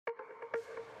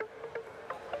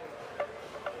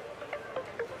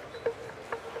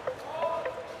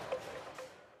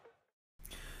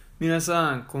皆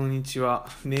さん、こんにちは。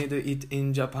Made It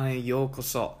in Japan へようこ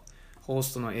そ。ホー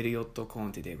ストのエリオット・コ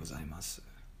ンティでございます。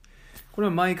これ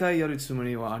は毎回やるつも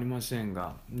りはありません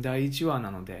が、第1話な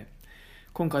ので、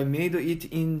今回 Made It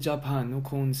in Japan の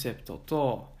コンセプト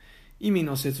と意味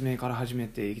の説明から始め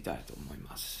ていきたいと思い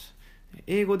ます。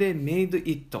英語で Made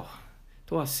It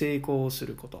とは成功す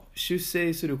ること、出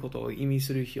世することを意味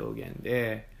する表現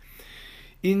で、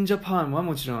in Japan は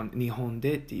もちろん日本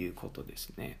でっていうことです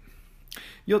ね。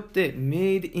よって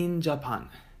Made in Japan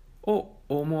を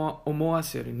思わ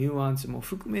せるニュアンスも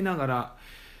含めながら、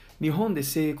日本で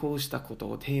成功したこと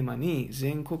をテーマに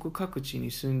全国各地に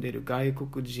住んでいる外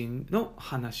国人の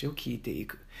話を聞いてい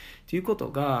くというこ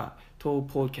とが当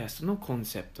ポッドキャストのコン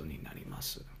セプトになりま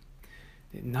す。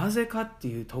でなぜかって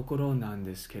いうところなん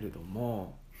ですけれど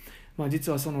も、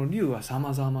実はその理由は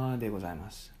様々でございま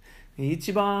す。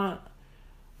一番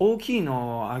大きい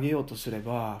のを挙げようとすれ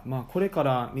ば、これか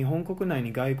ら日本国内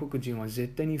に外国人は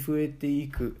絶対に増えてい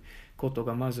くこと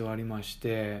がまずありまし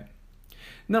て、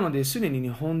なのですでに日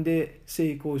本で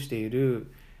成功してい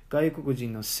る外国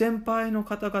人の先輩の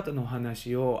方々の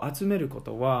話を集めるこ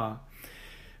とは、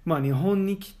日本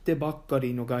に来てばっか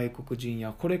りの外国人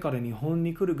やこれから日本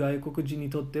に来る外国人に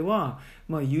とっては、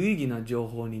有意義な情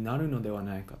報になるのでは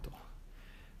ないか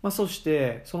と。そし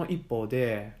てその一方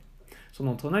で、そ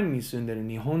の隣に住んでいる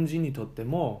日本人にとって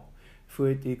も増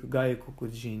えていく外国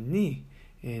人に、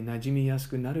馴染みやす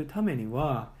くなるために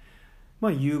は、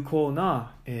有効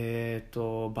な、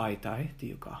媒体って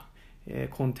いうか、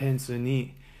コンテンツ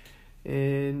に、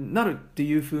なるって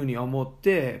いうふうに思っ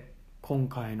て今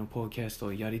回のポッドキャスト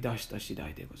をやり出した次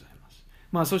第でござい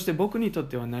ます。そして僕にとっ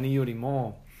ては何より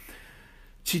も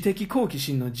知的好奇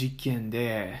心の実験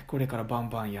でこれからバン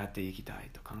バンやっていきたい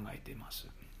と考えています。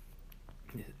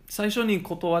最初に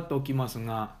断っておきます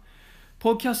が、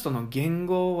ポッドキャストの言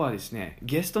語はですね、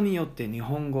ゲストによって日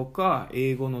本語か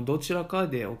英語のどちらか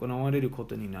で行われるこ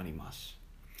とになります。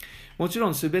もちろ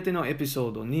んすべてのエピソ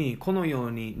ードにこのよ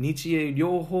うに日英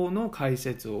両方の解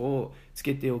説をつ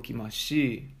けておきます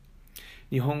し、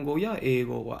日本語や英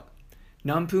語は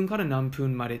何分から何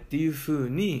分までっていうふう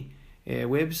に、ウ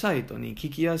ェブサイトに聞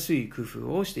きやすい工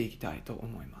夫をしていきたいと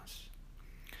思います。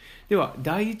では、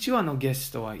第1話のゲ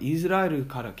ストはイスラエル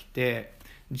から来て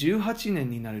18年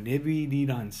になるレビー・リ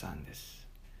ランさんです。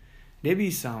レビ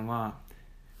ーさんは、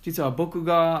実は僕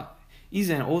が以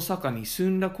前大阪に住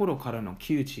んだ頃からの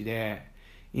旧知で、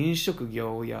飲食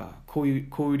業や小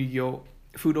売業、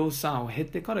不動産を経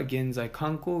てから現在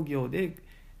観光業で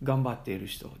頑張っている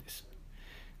人です。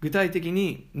具体的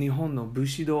に日本の武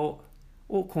士道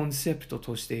をコンセプト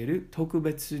としている特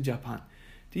別ジャパン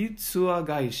というツアー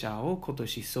会社を今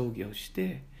年創業し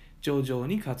て徐々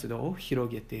に活動を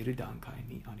広げている段階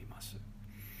にあります。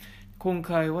今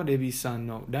回はレビさん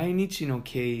の来日の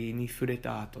経緯に触れ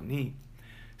た後に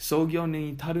創業に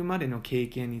至るまでの経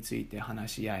験について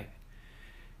話し合い、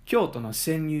京都の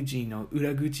潜入時の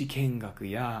裏口見学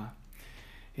や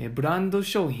ブランド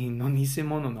商品の偽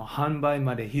物の販売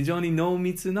まで非常に濃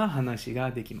密な話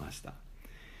ができました。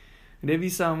レ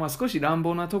ビさんは少し乱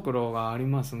暴なところがあり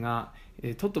ますが、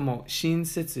とても親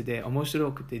切で面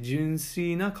白くて純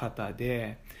粋な方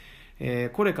で、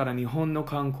これから日本の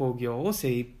観光業を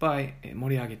精一杯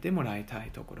盛り上げてもらいた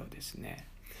いところですね。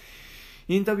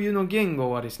インタビューの言語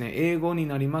はですね、英語に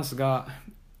なりますが、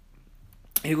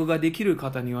英語ができる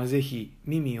方にはぜひ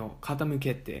耳を傾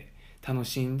けて楽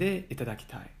しんでいただき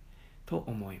たいと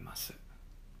思います。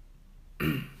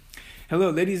Hello,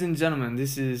 ladies and gentlemen.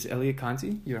 This is Elliot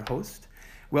Conti, your host.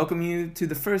 Welcome you to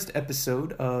the first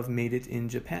episode of Made It in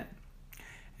Japan.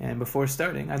 And before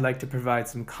starting, I'd like to provide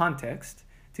some context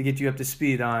to get you up to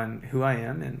speed on who I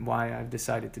am and why I've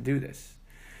decided to do this.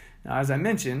 Now, as I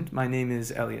mentioned, my name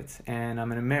is Elliot, and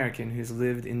I'm an American who's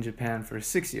lived in Japan for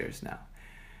 6 years now,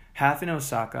 half in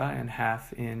Osaka and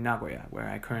half in Nagoya, where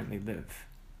I currently live.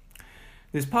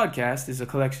 This podcast is a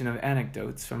collection of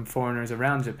anecdotes from foreigners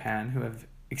around Japan who have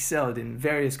excelled in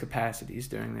various capacities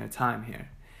during their time here,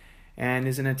 and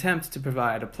is an attempt to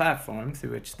provide a platform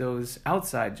through which those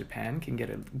outside Japan can get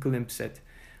a glimpse at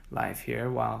life here,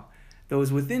 while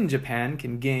those within Japan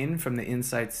can gain from the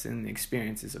insights and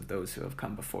experiences of those who have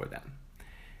come before them.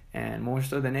 And more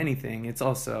so than anything, it's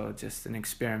also just an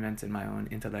experiment in my own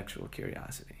intellectual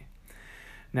curiosity.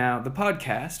 Now, the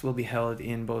podcast will be held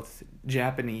in both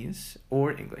Japanese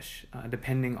or English,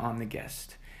 depending on the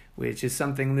guest, which is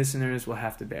something listeners will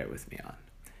have to bear with me on.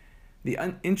 The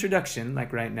introduction,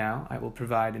 like right now, I will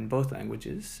provide in both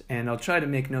languages, and I'll try to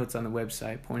make notes on the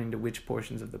website pointing to which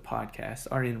portions of the podcast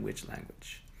are in which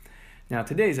language. Now,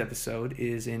 today's episode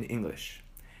is in English,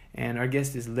 and our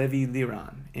guest is Levi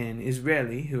Liran, an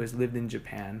Israeli who has lived in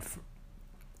Japan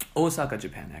Osaka,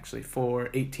 Japan, actually, for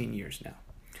 18 years now.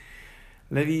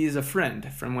 Levi is a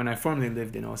friend from when I formerly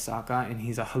lived in Osaka, and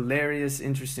he's a hilarious,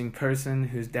 interesting person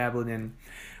who's dabbled in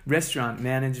restaurant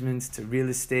management to real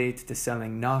estate to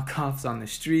selling knockoffs on the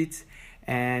street,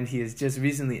 and he has just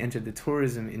recently entered the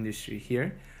tourism industry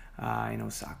here in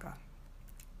Osaka.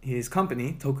 His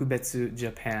company, Tokubetsu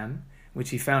Japan,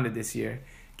 which he founded this year,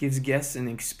 gives guests an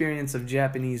experience of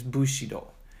Japanese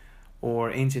Bushido,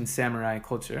 or ancient samurai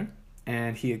culture,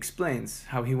 and he explains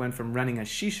how he went from running a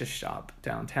shisha shop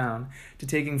downtown to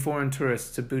taking foreign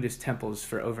tourists to Buddhist temples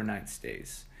for overnight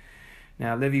stays.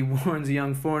 Now, Levi warns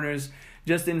young foreigners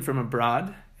just in from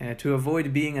abroad to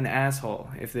avoid being an asshole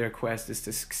if their quest is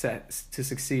to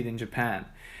succeed in Japan,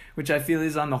 which I feel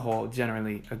is on the whole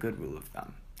generally a good rule of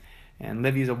thumb. And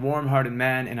Levi is a warm-hearted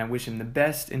man, and I wish him the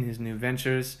best in his new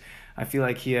ventures. I feel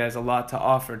like he has a lot to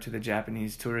offer to the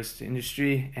Japanese tourist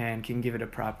industry and can give it a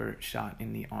proper shot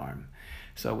in the arm.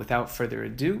 So without further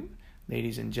ado,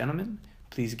 ladies and gentlemen,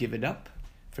 please give it up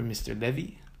for Mr.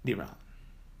 Levi Liran.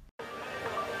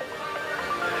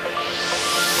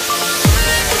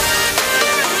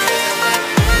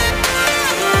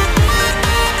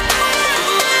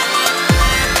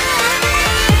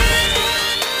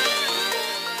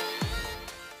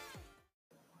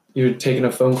 You were taking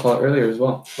a phone call earlier as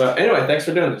well. But anyway, thanks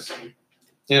for doing this.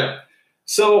 Yeah.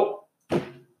 So,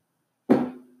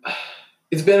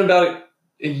 it's been about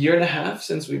a year and a half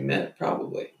since we met,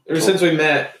 probably. Or since we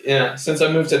met, since I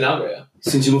moved to Nagoya.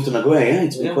 Since you moved to Nagoya,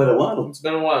 it's been quite a while. It's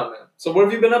been a while, man. So what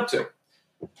have you been up to?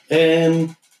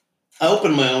 I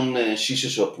opened my own shisha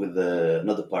shop with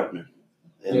another partner.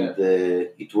 And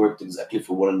it worked exactly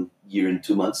for 1 year and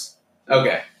 2 months.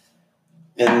 Okay.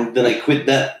 And then I quit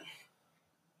that.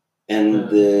 And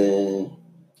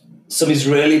some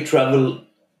Israeli travel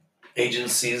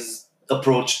agencies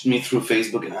approached me through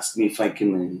Facebook and asked me if I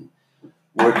can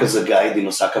work as a guide in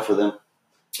Osaka for them.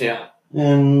 Yeah.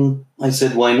 And I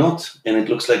said, why not? And it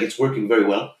looks like it's working very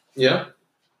well. Yeah.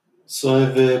 So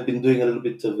I've been doing a little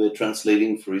bit of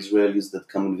translating for Israelis that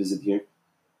come and visit here.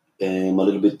 A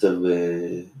little bit of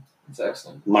That's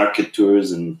excellent. Market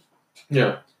tours and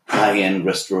high-end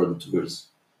restaurant tours.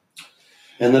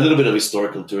 And a little bit of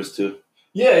historical tours too.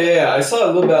 Yeah. I saw a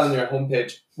little bit on your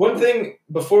homepage. One thing,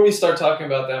 before we start talking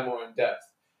about that more in depth,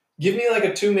 give me like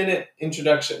a 2-minute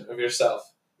introduction of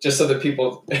yourself, just so that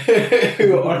people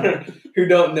who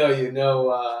don't know you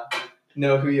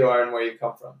know who you are and where you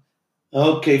come from.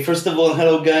 Okay, first of all,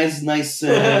 hello guys. Nice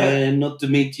not to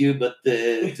meet you, but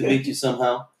to meet you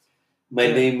somehow. My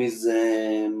name is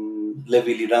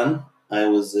Levi Liran. I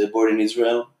was born in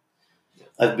Israel.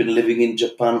 I've been living in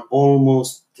Japan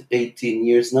almost 18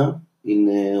 years now, in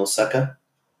Osaka.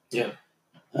 Yeah.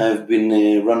 I've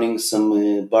been running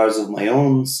some bars of my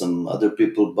own, some other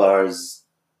people bars,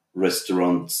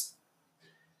 restaurants.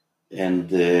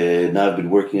 And now I've been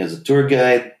working as a tour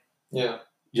guide. Yeah.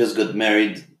 Just got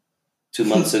married 2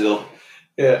 months ago.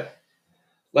 Yeah.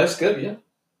 Life's good, yeah?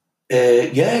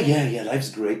 Yeah.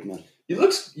 Life's great, man. You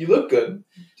look good.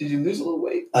 Did you lose a little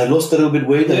weight? I lost a little bit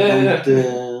weight.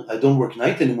 I don't work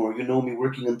night anymore. You know me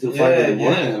working until 5 in the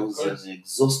morning. I was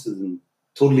exhausted and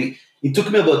totally. It took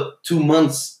me about 2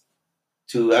 months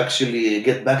to actually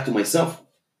get back to myself.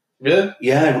 Really?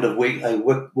 Yeah, I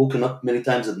woken up many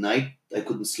times at night. I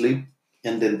couldn't sleep,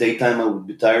 and then daytime I would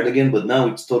be tired again. But now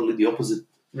it's totally the opposite.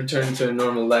 Returning to a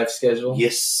normal life schedule.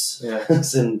 Yes. Yeah.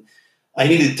 And I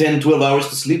needed 10, 12 hours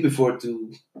to sleep before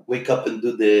to wake up and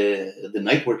do the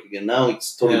night work again. Now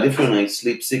it's totally different. I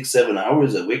sleep 6, 7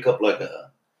 hours. I wake up like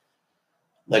a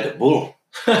bull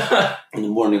in the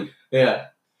morning. Yeah,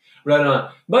 right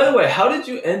on. By the way, how did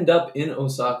you end up in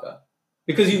Osaka?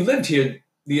 Because you lived here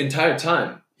the entire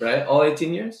time, right? All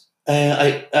 18 years?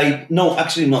 No,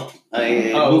 actually not.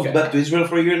 I moved back to Israel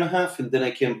for 1.5 years, and then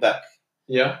I came back.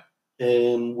 Yeah.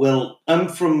 Well, I'm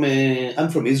from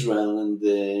Israel, and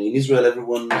in Israel,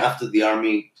 everyone after the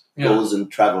army goes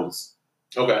and travels.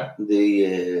 Okay.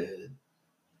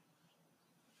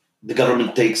 The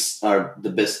government takes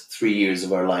the best 3 years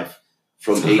of our life,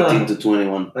 from 18 to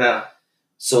 21. Yeah.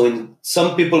 So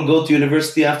some people go to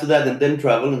university after that and then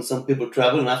travel, and some people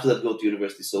travel and after that go to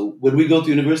university. So when we go to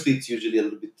university, it's usually a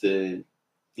little bit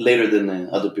later than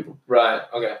other people. Right.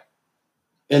 Okay.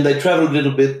 And I traveled a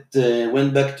little bit,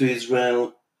 went back to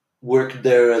Israel, worked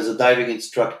there as a diving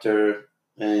instructor,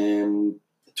 and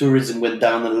tourism went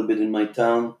down a little bit in my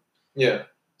town. Yeah.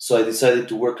 So I decided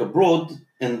to work abroad,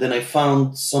 and then I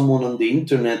found someone on the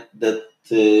internet that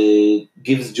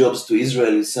gives jobs to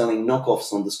Israelis selling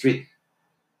knockoffs on the street.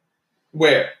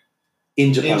 Where?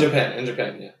 In Japan. In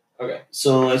Japan, yeah. Okay.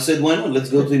 So I said, why not?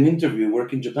 Let's go to an interview,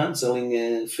 work in Japan,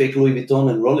 selling fake Louis Vuitton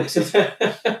and Rolexes.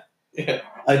 Yeah.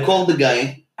 I called the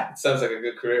guy. It sounds like a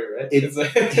good career, right? It- It's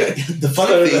like The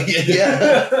funny thing,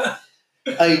 yeah.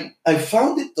 I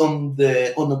found it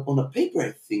on a paper,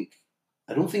 I think.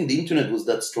 I don't think the internet was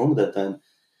that strong that time.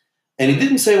 And it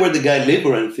didn't say where the guy lived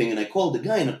or anything. And I called the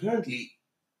guy, and apparently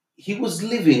he was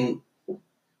living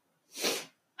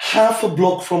half a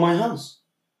block from my house.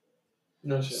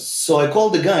 No shit. So I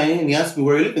called the guy, and he asked me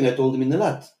where you're living. I told him in the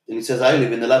lot. And he says, I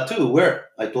live in the lot too. Where?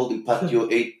 I told him patio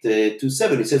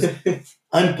 827. He says,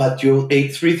 I'm patio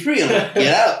 833. I'm like,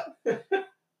 get out.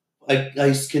 I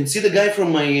can see the guy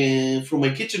from my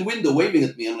kitchen window waving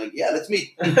at me. I'm like, yeah, let's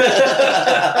meet.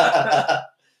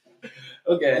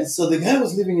 Okay. So the guy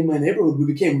was living in my neighborhood. We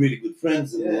became really good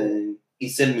friends. And he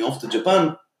sent me off to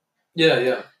Japan.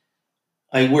 Yeah.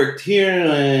 I worked here.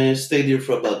 I stayed here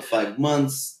for about 5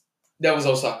 months. That was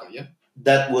Osaka, yeah?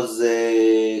 That was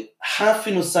half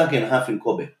in Osaka and half in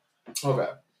Kobe. Okay.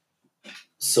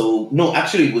 So, no,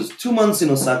 actually it was 2 months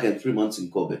in Osaka and 3 months in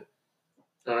Kobe.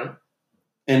 All right.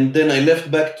 And then I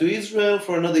left back to Israel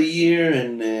for another year.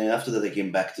 And after that, I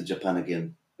came back to Japan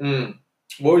again. Mm.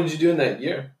 What did you do in that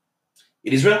year?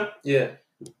 In Israel? Yeah.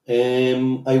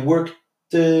 I worked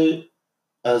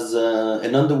as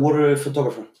an underwater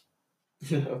photographer.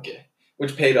 Okay.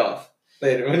 Which paid off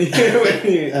later when you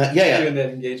Yeah. doing that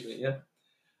engagement, yeah?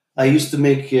 I used to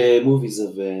make movies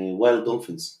of wild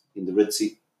dolphins in the Red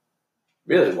Sea.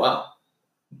 Really? Wow.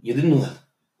 You didn't know that?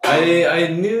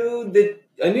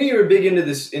 I knew you were big into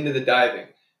the diving,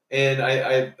 and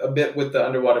I a bit with the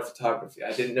underwater photography.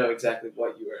 I didn't know exactly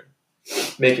what you were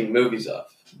making movies of,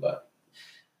 but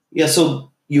Yeah,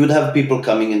 so you would have people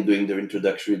coming and doing their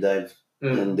introductory dive,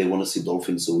 Mm. and they want to see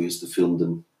dolphins, so we used to film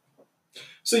them.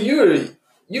 So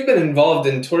you've been involved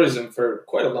in tourism for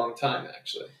quite a long time,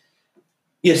 actually.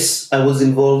 Yes, I was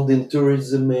involved in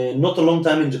tourism, not a long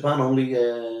time in Japan, only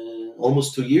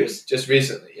almost 2 years. Just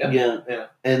recently, yeah? Yeah.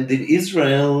 And in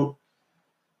Israel,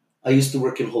 I used to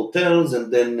work in hotels, and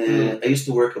then I used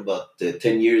to work about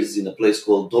 10 years in a place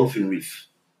called Dolphin Reef,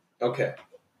 Okay.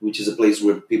 which is a place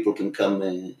where people can come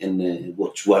and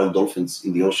watch wild dolphins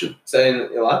in the ocean. Is that in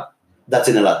Eilat? That's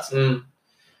in Eilat. Mm.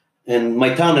 And my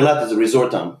town, Eilat, is a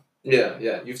resort town.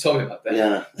 Yeah. You've told me about that.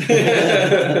 Yeah.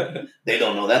 Yeah. They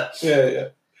don't know that. Yeah.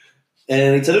 And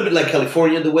it's a little bit like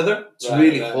California, the weather. It's Right,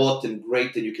 really right. hot and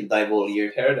great, and you can dive all year.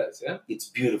 Paradise, yeah? It's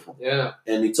beautiful. Yeah.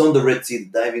 And it's on the Red Sea. The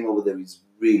diving over there is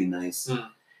really nice. Mm.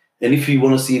 And if you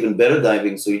want to see even better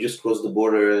diving, so you just cross the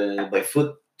border by foot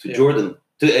to Yeah. Jordan,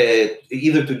 to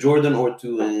either to Jordan or to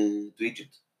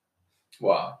Egypt.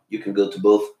 Wow. You can go to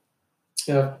both.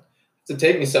 Yeah. To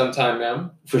take me sometime, man.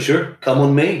 For sure. Come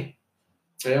on May.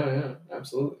 Yeah,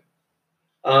 absolutely.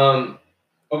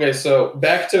 Okay, so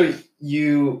back to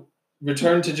you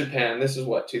returned to Japan. This is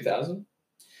what, 2000?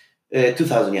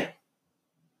 2000, yeah.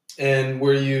 And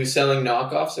were you selling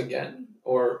knockoffs again?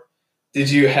 Or did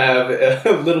you have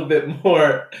a little bit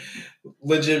more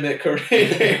legitimate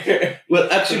career? Well,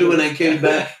 actually, when I came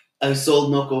back, I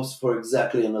sold knockoffs for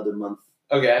exactly another month.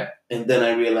 Okay. And then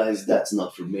I realized that's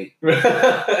not for me.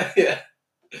 Yeah.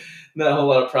 Not a whole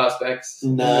lot of prospects.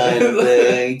 No, and,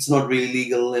 it's not really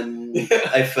legal, and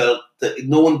I felt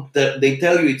that they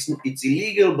tell you it's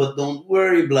illegal, but don't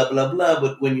worry, blah blah blah.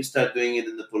 But when you start doing it,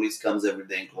 and the police comes every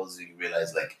day and closes, you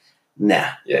realize like,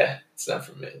 nah, Yeah, it's not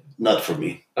for me. not for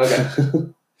me. Okay.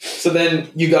 So then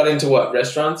you got into what?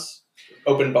 Restaurants,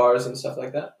 open bars, and stuff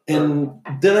like that. And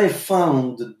then I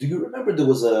found. Do you remember there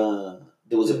was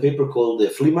a paper called the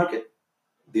Flea Market?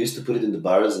 They used to put it in the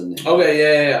bars and. Okay,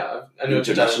 yeah. I know what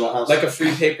you're talking International about. house. Like a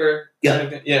free paper. Yeah. Kind of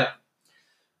thing? Yeah.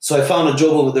 So I found a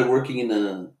job over there working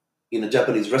in a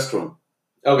Japanese restaurant.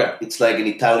 Okay. It's like an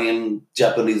Italian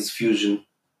Japanese fusion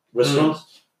restaurant.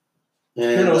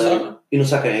 And, In Osaka? In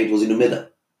Osaka, it was in Umeda.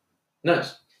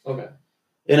 Nice. Okay.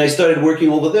 And I started working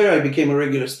over there. I became a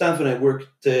regular staff, and I worked.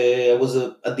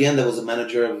 At the end, I was a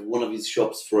manager of one of his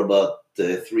shops for about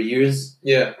 3 years.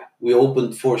 Yeah. We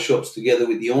opened 4 shops together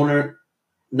with the owner.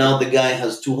 Now the guy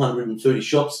has 230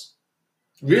 shops.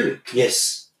 Really?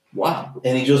 Yes, Wow.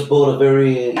 and he just bought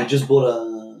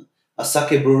a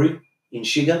sake brewery in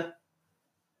Shiga.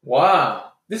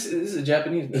 Wow. This is a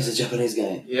Japanese man. He's a Japanese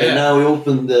guy. Yeah. And now he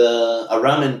opened a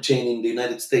ramen chain in the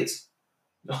United States.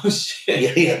 Oh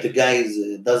shit. Yeah. The guy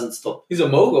doesn't stop. He's a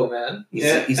mogul, man.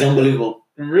 He's unbelievable.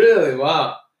 Really?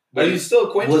 Wow. Are you still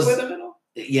acquainted Was- with him at all?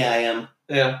 Yeah, I am.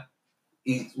 Yeah.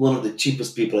 He's one of the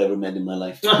cheapest people I ever met in my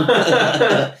life.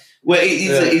 Well,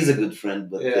 he's a good friend,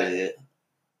 but Yeah.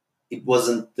 it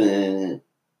wasn't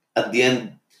at the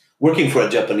end. working for a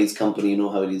Japanese company, you know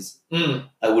how it is. Mm.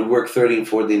 I would work 13,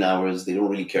 14 hours. They don't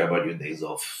really care about your days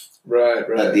off. Right.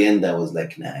 At the end, I was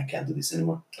like, nah, I can't do this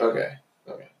anymore. Okay.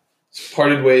 So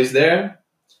parted ways there.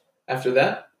 After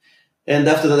that. And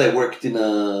after that, I worked in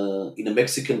a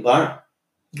Mexican bar.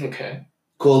 Okay.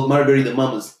 Called Margarita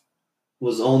Mamas.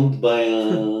 Was owned by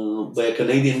a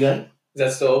Canadian guy. Is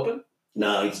that still open?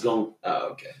 No, it's gone.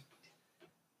 Oh, okay.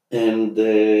 And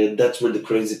that's where the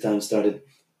crazy time started.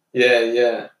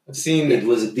 Yeah. I've seen it.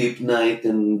 Was a deep night,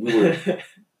 and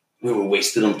we were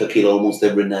wasted on tequila almost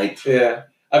every night. Yeah,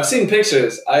 I've seen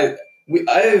pictures.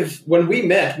 When we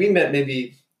met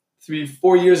maybe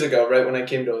 3-4 years ago, right when I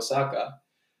came to Osaka.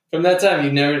 From that time,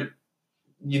 you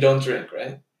don't drink,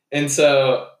 right? And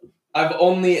so I've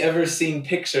only ever seen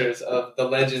pictures of the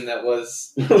legend that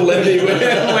was Levi way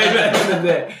back in the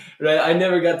day, right? I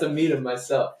never got to meet him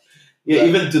myself. Yeah, but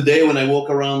even today when I walk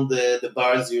around the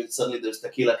bars here, suddenly there's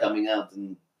tequila coming out,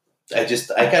 and I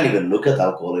can't even look at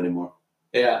alcohol anymore.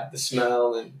 Yeah, the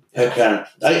smell and I can't.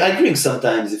 I drink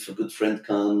sometimes if a good friend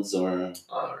comes, or.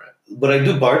 All right. But I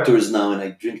do bar tours now, and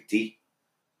I drink tea.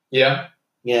 Yeah.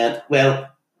 Yeah. Well,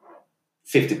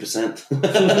 50%.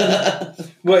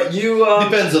 What you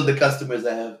depends on the customers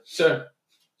I have. Sure.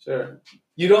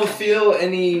 You don't feel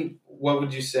any. What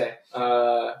would you say?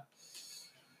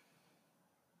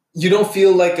 You don't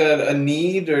feel like a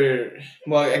need, or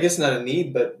well, I guess not a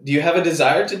need, but do you have a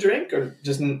desire to drink, or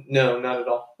just no, not at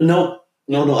all? No.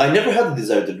 I never had the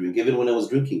desire to drink, even when I was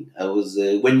drinking. I was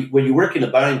when you work in a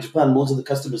bar in Japan, most of the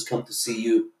customers come to see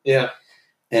you. Yeah.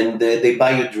 And they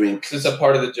buy your drink. So it's a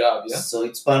part of the job, yeah. So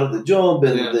it's part of the job,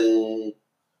 and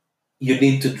you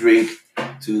need to drink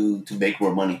to make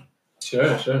more money.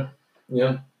 Sure.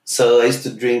 Yeah. So I used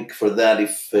to drink for that.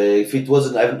 If it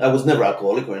wasn't, I was never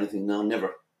alcoholic or anything. No,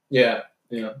 never. Yeah.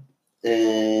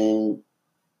 And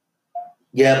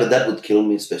yeah, but that would kill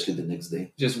me, especially the next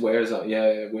day. Just wears out. Yeah,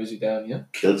 it wears you down. Yeah.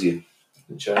 Kills you.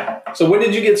 Sure. So when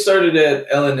did you get started at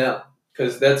L&L?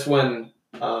 Because that's when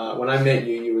I met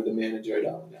you, you were the manager at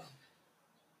L&L.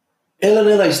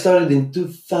 L&L, I started in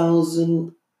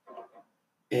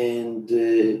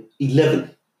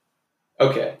 2011.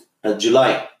 Okay.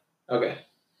 July. Okay.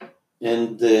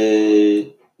 And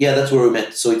that's where we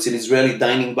met. So it's an Israeli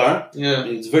dining bar. Yeah.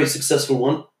 It's a very successful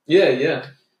one. Yeah.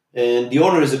 And the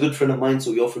owner is a good friend of mine,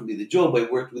 so he offered me the job. I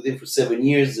worked with him for 7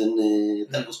 years, and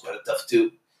that was quite tough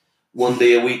too. 1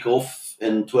 day a week off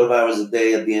and 12 hours a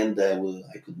day. At the end,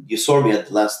 you saw me at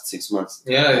the last 6 months.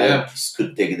 Yeah. I just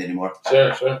couldn't take it anymore.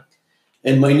 Sure.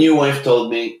 And my new wife told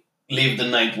me, leave the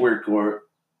night work, or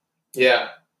we're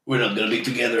not going to be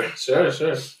together. Sure.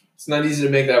 It's not easy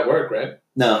to make that work, right?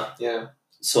 No. Yeah.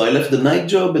 So I left the night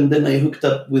job, and then I hooked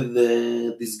up with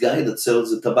this guy that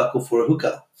sells tobacco for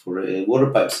hookah, for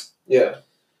water pipes. Yeah.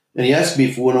 And he asked me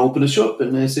if we want to open a shop,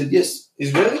 and I said yes.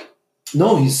 He's really?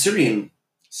 No, he's Syrian.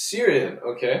 Syrian,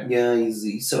 okay. Yeah,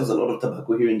 he sells a lot of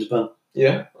tobacco here in Japan.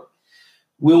 Yeah.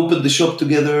 We opened the shop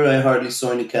together. I hardly saw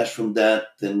any cash from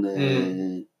that.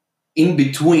 And in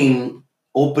between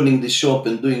opening the shop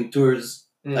and doing tours,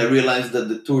 I realized that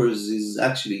the tours is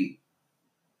actually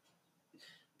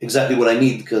exactly what I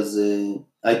need, because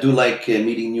I do like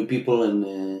meeting new people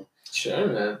and sure,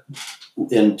 man.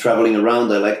 And traveling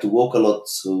around. I like to walk a lot,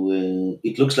 so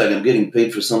it looks like I'm getting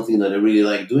paid for something that I really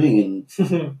like doing, and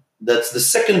that's the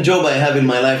second job I have in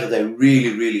my life that I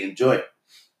really, really enjoy.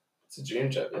 It's a dream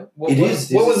job, yeah. What was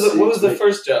the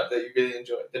first job that you really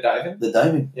enjoyed? The diving? The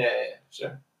diving. Yeah,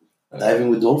 sure. Diving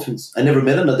with dolphins. I never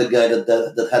met another guy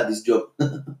that had this job.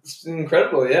 It's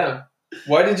incredible, yeah.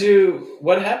 What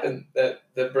happened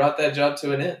that brought that job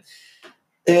to an end?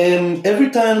 Every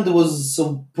time there was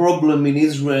some problem in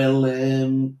Israel,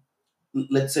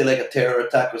 let's say like a terror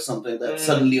attack or something like that,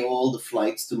 suddenly all the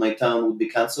flights to my town would be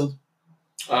cancelled.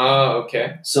 Oh,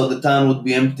 okay. So the town would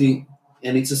be empty,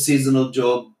 and it's a seasonal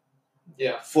job.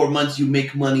 Yeah. 4 months you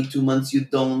make money, 2 months you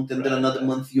don't, and then another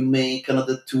month you make,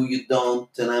 another 2 you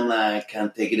don't, and I'm like, I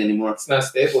can't take it anymore. It's not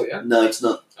stable, yeah? No, it's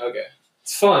not. Okay.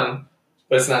 It's fun,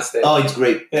 but it's not stable. Oh, it's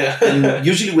great. Yeah. And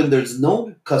usually when there's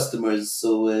no customers,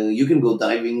 so you can go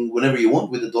diving whenever you want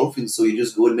with the dolphins, so you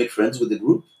just go and make friends with the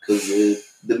group, because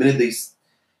the minute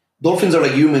dolphins are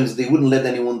like humans, they wouldn't let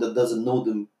anyone that doesn't know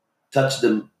them touch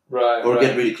them. Right.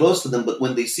 Get really close to them, but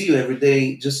when they see you every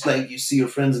day, just like you see your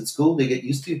friends in school, they get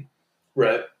used to you.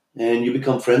 Right. And you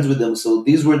become friends with them. So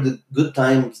these were the good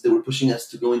times. They were pushing us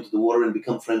to go into the water and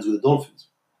become friends with the dolphins.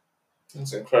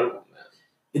 That's incredible, man.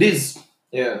 It is.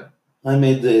 Yeah. I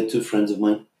made 2 friends of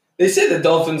mine. They say the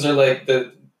dolphins are like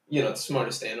the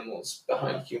smartest animals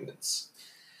behind humans.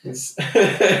 They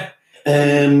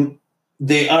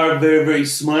are very, very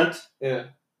smart. Yeah.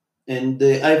 And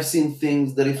I've seen things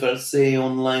that if I say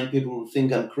online, people will think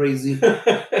I'm crazy.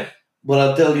 But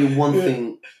I'll tell you one thing: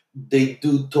 they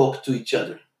do talk to each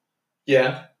other.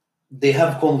 Yeah. They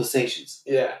have conversations.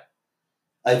 Yeah.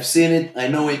 I've seen it. I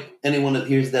know it. Anyone that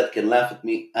hears that can laugh at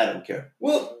me. I don't care.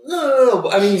 Well, no.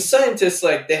 I mean, scientists,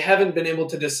 like, they haven't been able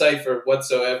to decipher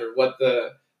whatsoever what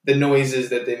the noises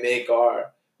that they make are.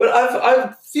 But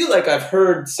I feel like I've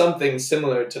heard something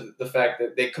similar to the fact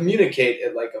that they communicate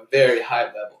at, like, a very high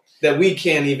level that we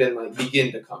can't even, like, begin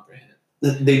to comprehend.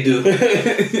 They do.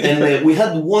 And we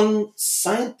had one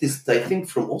scientist, I think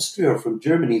from Austria or from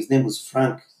Germany. His name was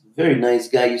Frank. Very nice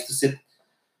guy. Used to sit.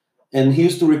 And he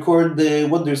used to record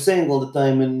what they're saying all the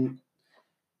time. And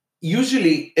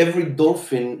usually every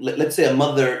dolphin, let's say a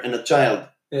mother and a child,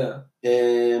 Yeah.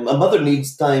 a mother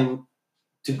needs time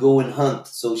to go and hunt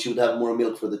so she would have more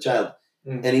milk for the child.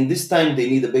 Mm. And in this time, they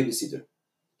need a babysitter.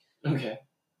 Okay.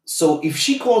 So if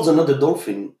she calls another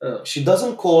dolphin, she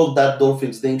doesn't call that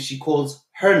dolphin's name, she calls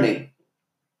her name.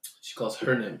 She calls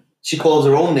her name. She calls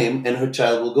her own name and her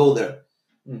child will go there.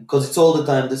 Because it's all the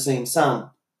time the same sound.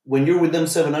 When you're with them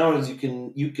 7 hours, you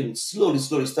can slowly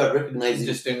start recognizing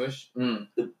distinguish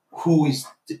who is.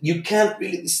 You can't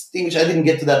really distinguish. I didn't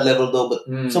get to that level though,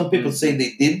 but some people say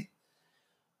they did.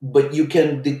 But you can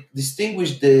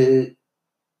distinguish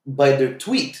by their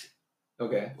tweet.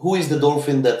 Okay. Who is the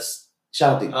dolphin that's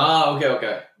shouting? Ah,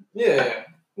 okay. Yeah.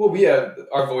 Well, yeah,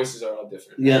 our voices are all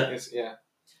different. Yeah. Yeah.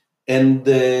 And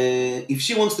if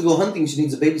she wants to go hunting, she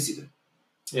needs a babysitter.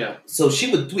 Yeah. So she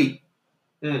would tweet.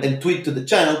 And tweet to the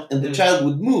child, and the child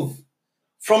would move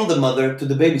from the mother to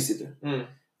the babysitter.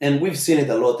 And we've seen it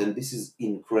a lot, and this is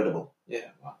incredible. Yeah,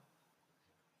 wow.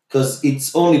 Because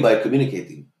it's only by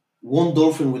communicating. One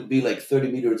dolphin would be like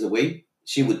 30 meters away.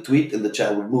 She would tweet, and the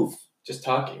child would move. Just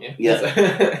talking, yeah?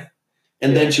 Yeah.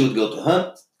 And then she would go to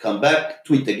hunt, come back,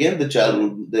 tweet again. The child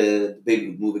would, the baby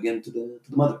would move again to the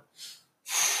mother.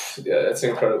 Yeah, that's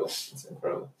incredible. That's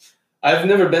incredible. I've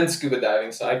never been scuba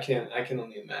diving, so I can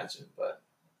only imagine, but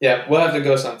yeah, we'll have to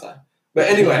go sometime. But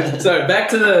anyway, sorry, back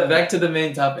to the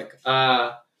main topic.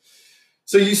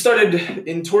 So you started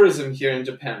in tourism here in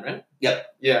Japan, right?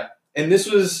 Yep. Yeah. And this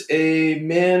was a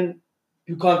man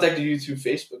who contacted you through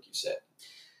Facebook, you said.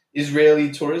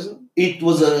 Israeli tourism? It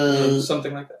was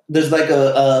something like that. There's like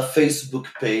a Facebook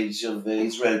page of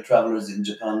Israeli travelers in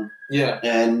Japan. Yeah.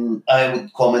 And I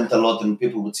would comment a lot and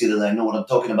people would see that I know what I'm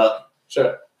talking about.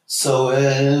 Sure.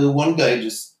 So one guy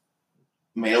just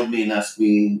mailed me and asked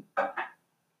me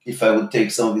if I would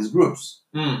take some of his groups.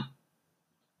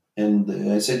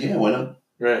 And I said, yeah, why not?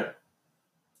 Right.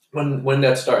 When did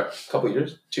that start? A couple of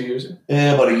years? 2 years ago?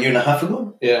 About a year and a half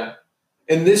ago. Yeah.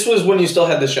 And this was when you still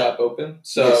had the shop open?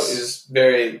 So yes. It was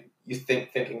very,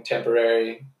 thinking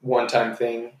temporary, one-time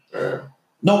thing? Or?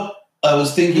 No, I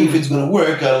was thinking if it's going to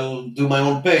work, I'll do my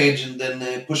own page and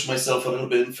then push myself a little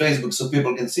bit in Facebook so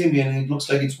people can see me, and it looks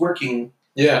like it's working.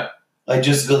 Yeah. I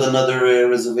just got another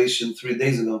reservation 3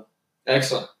 days ago.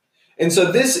 Excellent. And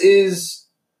so this is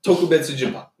Tokubetsu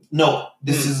Japan? No,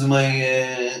 this is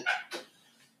my...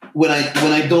 When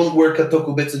I don't work at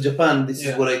Tokubetsu Japan, this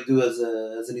is what I do as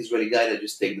an Israeli guide. I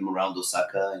just take them around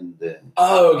Osaka and...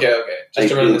 oh, okay.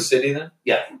 Just around the city then?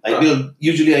 Yeah. I build...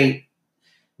 Usually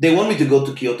they want me to go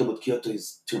to Kyoto, but Kyoto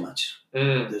is too much.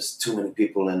 There's too many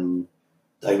people and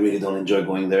I really don't enjoy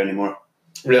going there anymore.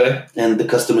 Really? And the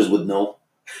customers would know.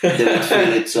 They would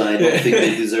feel it, so I don't think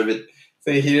they deserve it.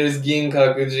 So here's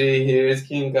Ginkakuji, here's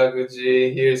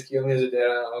Kinkakuji, here's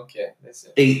Kiyomizudera. Okay, that's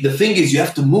it. Hey, the thing is, you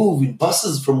have to move in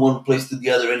buses from one place to the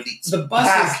other, and it's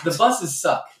packed. The buses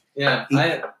suck. Yeah,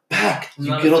 packed. You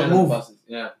not cannot move. Buses.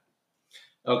 Yeah.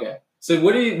 Okay. So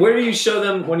where do you show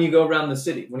them when you go around the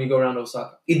city? When you go around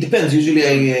Osaka? It depends.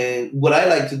 Usually, what I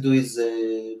like to do is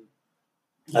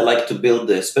I like to build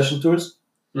special tours.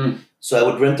 So I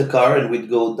would rent a car and we'd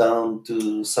go down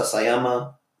to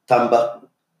Sasayama, Tamba.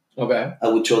 Okay. I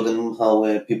would show them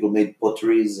how people made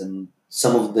potteries, and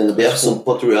some of they have some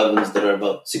pottery ovens that are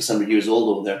about 600 years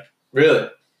old over there. Really?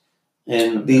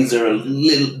 And these are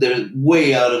they're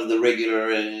way out of the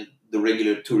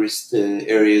regular tourist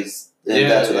areas, and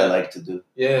that's what I like to do.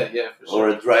 Yeah, for sure. Or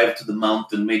a drive to the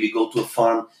mountain, maybe go to a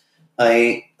farm.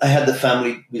 I had the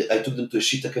family. I took them to a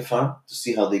shiitake farm to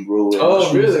see how they grow. Oh,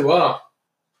 mushrooms. Really? Wow.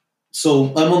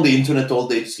 So I'm on the internet all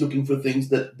day, just looking for things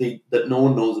that no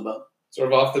one knows about. Sort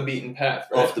of off the beaten path,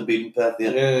 right? Off the beaten path,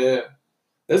 yeah. Yeah.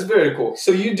 That's very cool.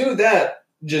 So you do that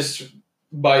just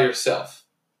by yourself.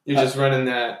 You're just running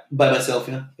that by myself,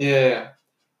 yeah. Yeah.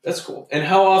 That's cool. And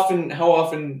how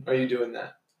often are you doing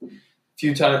that?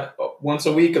 Once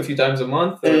a week, a few times a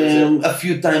month? A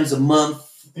few times a month.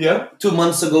 Yeah. 2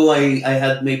 months ago, I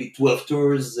had maybe 12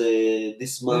 tours.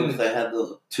 This month, I had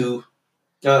 2.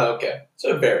 Oh, okay.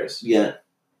 So it varies. Yeah.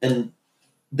 And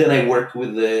then I work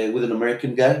with an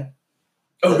American guy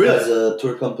Oh, that has really? a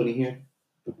tour company here.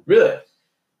 Really?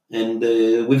 And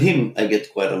with him, I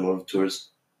get quite a lot of tours.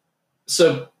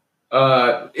 So,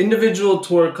 individual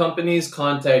tour companies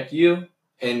contact you,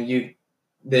 and you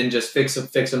then just fix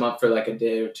them up for like a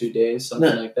day or 2 days,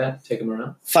 something like that. Take them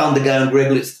around. Found the guy on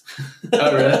Craigslist.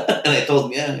 Oh, really? And I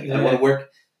told him, I want to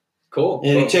work. Cool.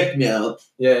 And he checked me out.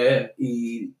 Yeah.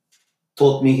 He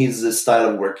taught me his style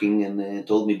of working and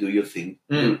told me, do your thing.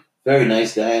 Very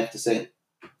nice guy, I have to say.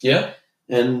 Yeah.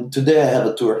 And today I have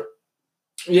a tour.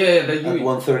 Yeah, that at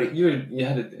 1:30. You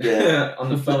had it on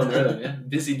the phone earlier. Yeah,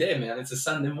 busy day, man. It's a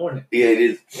Sunday morning. Yeah, it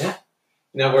is. Yeah,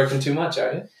 you're not working too much,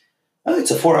 are you? Oh, it's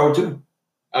a 4-hour tour.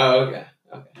 Oh, okay.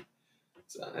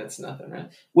 So that's nothing, right?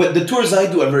 Well, the tours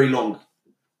I do are very long.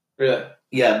 Really?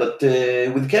 Yeah, but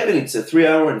with Kevin, it's a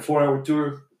 3-hour and 4-hour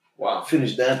tour. Wow.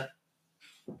 Finish that.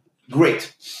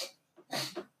 Great.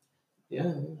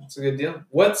 Yeah, it's a good deal.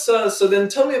 What's so then?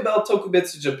 Tell me about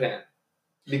Tokubetsu Japan,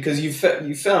 because you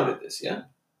founded this, yeah?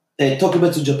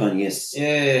 Tokubetsu Japan, yes.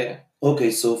 Yeah. Okay,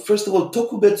 so first of all,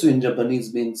 Tokubetsu in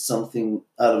Japanese means something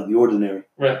out of the ordinary.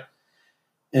 Right.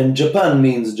 And Japan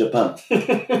means Japan.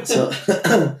 So,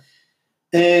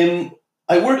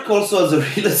 I work also as a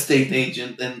real estate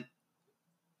agent, and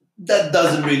that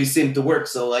doesn't really seem to work.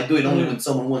 So I do it only when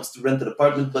someone wants to rent an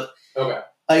apartment. But okay.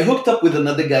 I hooked up with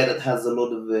another guy that has a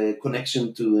lot of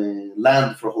connection to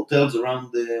land for hotels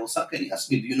around Osaka. And he asked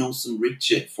me, do you know some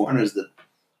rich foreigners that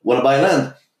want to buy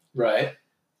land? Right.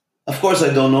 Of course,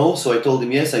 I don't know. So I told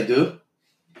him, yes, I do.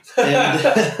 And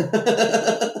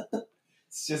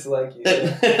it's just like you.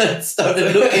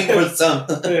 Started looking for some.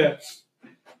 Yeah.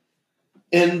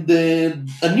 And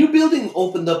a new building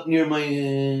opened up near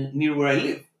where I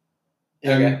live.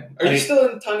 And okay. Are you still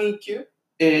in Tani Q?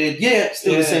 Yeah,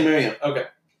 still the same area. Okay.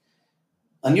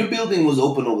 A new building was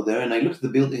open over there, and I looked at the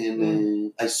building,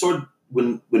 and I saw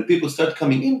when people started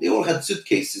coming in, they all had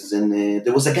suitcases, and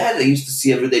there was a guy that I used to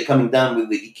see every day coming down with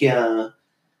the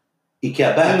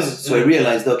IKEA bags. So I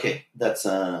realized, okay, that's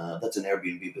an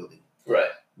Airbnb building.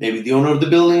 Right. Maybe the owner of the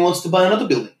building wants to buy another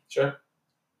building. Sure.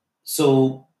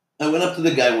 So I went up to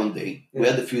the guy one day. We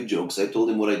had a few jokes. I told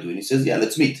him what I do, and he says, "Yeah,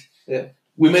 let's meet." Yeah.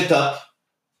 We met up.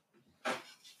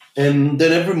 And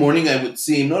then every morning I would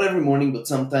see him, not every morning, but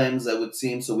sometimes I would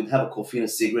see him. So we'd have a coffee and a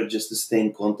cigarette just to stay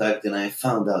in contact. And I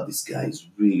found out this guy is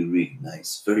really, really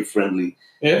nice, very friendly,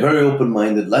 very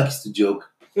open-minded, likes to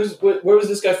joke. Where was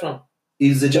this guy from?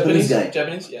 He's a Japanese guy.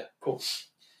 Japanese? Yeah, cool.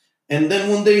 And then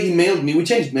one day he mailed me, we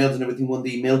changed mails and everything. One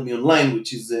day he mailed me on Line,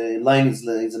 which is, Line is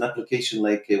an application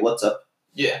like WhatsApp.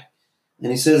 Yeah.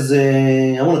 And he says,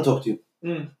 I want to talk to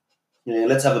you.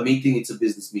 Let's have a meeting. It's a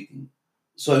business meeting.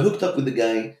 So I hooked up with the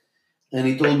guy. And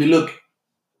he told me, look,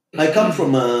 I come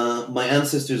from my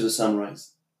ancestors are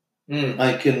samurais.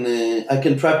 I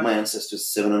can track my ancestors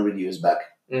 700 years back.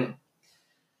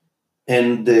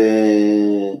 And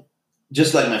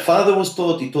just like my father was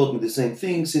taught, he taught me the same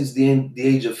thing. Since the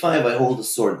age of 5, I hold a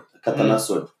sword, a katana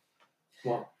sword.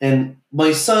 Wow. And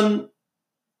my son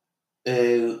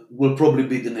will probably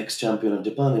be the next champion of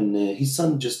Japan. And his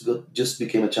son just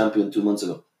became a champion 2 months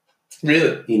ago.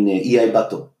 Really? In Iai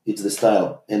Bato. It's the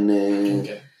style. And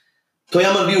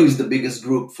Toyama Ryu is the biggest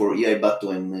group for Iai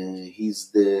Bato, and he's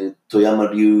the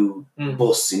Toyama Ryu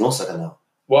boss in Osaka now.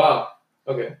 Wow.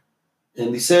 Okay.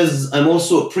 And he says, I'm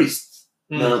also a priest.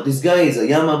 Now, this guy is a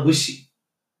Yamabushi.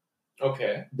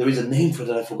 Okay. There is a name for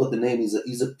that. I forgot the name.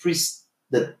 He's a priest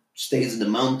that stays in the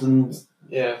mountains.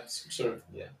 Yeah, sort of,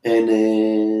 yeah.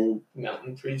 And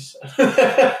mountain priest.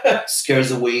 scares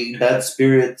away bad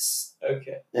spirits.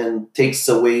 Okay. And takes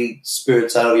away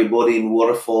spirits out of your body in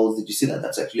waterfalls. Did you see that?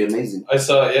 That's actually amazing. I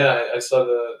saw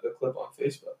the clip on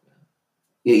Facebook.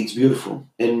 Yeah, it's beautiful.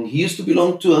 And he used to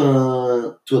belong to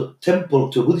a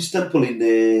temple, to a Buddhist temple in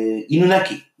the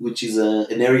Inunaki, which is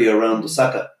an area around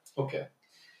Osaka. Okay.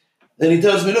 And he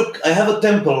tells me, look, I have a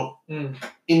temple.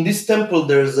 In this temple,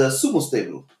 there's a sumo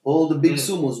stable. All the big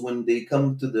sumos, when they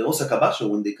come to the Osaka Basho,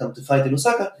 when they come to fight in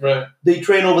Osaka, they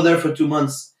train over there for 2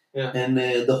 months. Yeah. And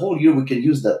the whole year we can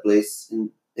use that place,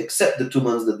 except the 2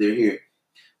 months that they're here.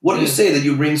 What do you say that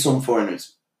you bring some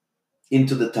foreigners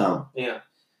into the town? Yeah.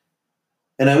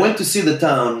 And I went to see the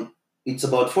town. It's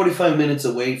about 45 minutes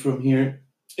away from here.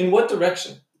 In what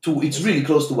direction? It's really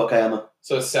close to Wakayama.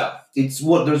 So it's south.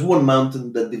 There's one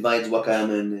mountain that divides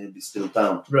Wakayama and this little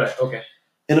town. Right. Okay.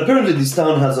 And apparently this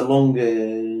town has a long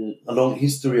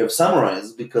history of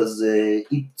samurais because it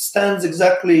stands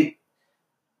exactly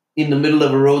in the middle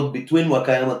of a road between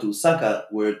Wakayama to Osaka,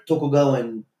 where Tokugawa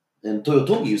and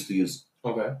Toyotomi used to use.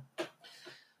 Okay.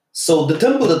 So the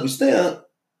temple that we stay at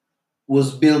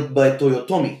was built by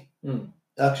Toyotomi. Mm.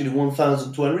 Actually,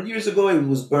 1,200 years ago, it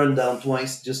was burned down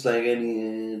twice, just like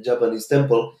any Japanese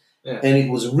temple. Yeah. And it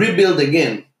was rebuilt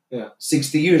again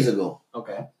 60 years ago.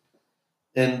 Okay.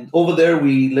 And over there,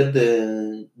 we let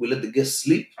the guests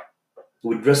sleep.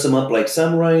 We dress them up like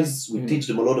samurais. We teach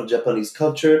them a lot of Japanese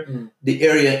culture. Mm. The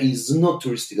area is not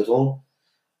touristic at all.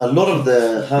 A lot of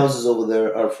the houses over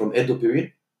there are from Edo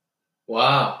period,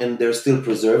 Wow. and they're still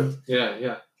preserved.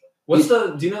 Yeah. Do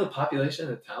you know the population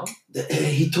of the town?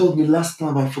 He told me last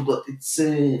time, I forgot. It's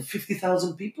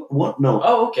 50,000 people. What? No.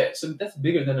 Oh, okay. So that's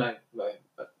bigger than I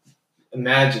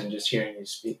imagined just hearing you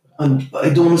speak. I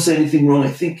don't want to say anything wrong.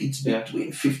 I think it's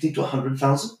between 50 to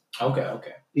 100,000.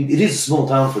 Okay. It is a small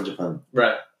town for Japan.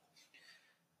 Right.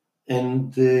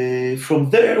 And from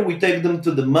there, we take them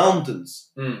to the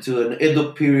mountains, to an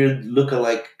Edo period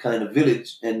look-alike kind of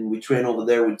village, and we train over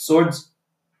there with swords.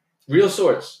 Real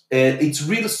swords? It's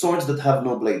real swords that have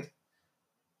no blade.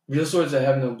 Real swords that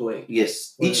have no blade?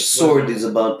 Yes. Each sword is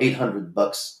about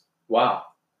 $800. Wow.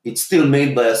 It's still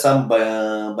made by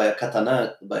a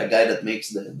katana, by a guy that makes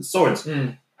the swords,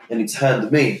 and it's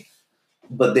handmade.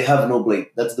 But they have no blade.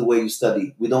 That's the way you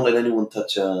study. We don't let anyone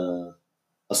touch a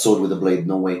sword with a blade.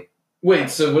 No way.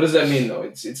 Wait, so what does that mean, though?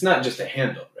 It's not just a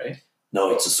handle, right?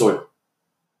 No, it's a sword.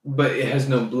 But it has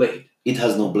no blade. It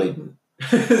has no blade.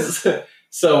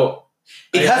 So...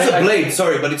 It has a blade,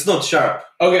 sorry, but it's not sharp.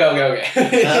 Okay.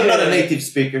 I'm not a native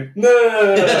speaker. No.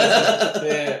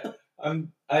 Yeah.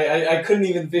 I couldn't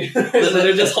even figure. So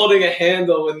they're just holding a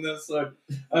handle with no sword.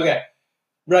 Okay.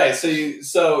 Right. So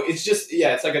it's just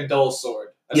it's like a dull sword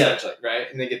essentially, right?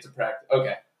 And they get to practice.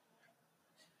 Okay.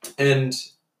 And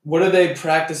what are they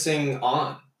practicing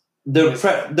on? They're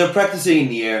practicing in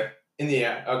the air. In the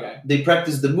air. Okay. They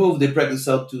practice the move. They practice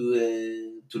how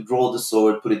to draw the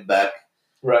sword, put it back.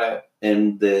 Right.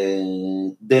 And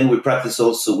then we practice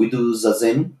also. We do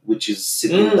zazen, which is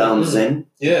sitting down zen.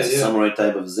 It's a samurai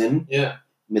type of zen. Yeah.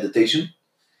 Meditation.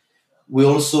 We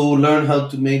also learn how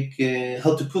to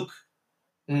cook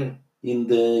in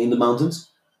the mountains.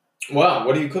 Wow,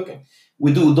 what are you cooking?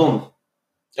 We do udon.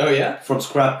 Oh yeah? From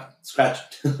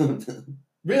scratch.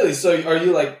 Really? So are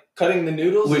you like cutting the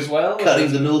noodles as well?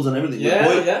 Cutting the noodles and everything.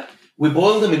 Yeah. We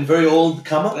boil them in very old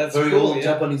kama, old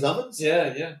Japanese ovens.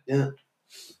 Yeah.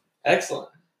 Excellent.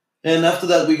 And after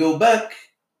that we go back.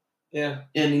 Yeah.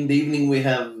 And in the evening we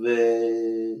have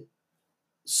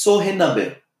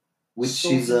sohenabe, which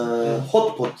is a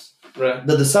hot pot that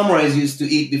the samurais used to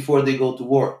eat before they go to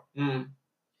war. And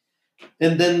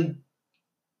then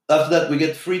after that we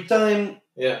get free time.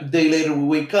 Yeah. A day later we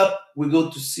wake up, we go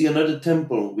to see another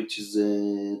temple, which is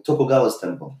Tokugawa's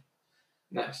temple.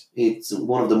 Nice. It's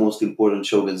one of the most important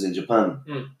shoguns in Japan.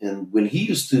 And when he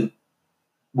used to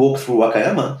walk through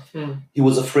Wakayama, he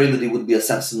was afraid that he would be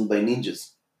assassinated by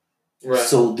ninjas. Right.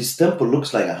 So this temple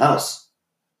looks like a house.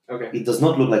 Okay. It does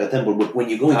not look like a temple, but when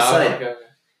you go inside,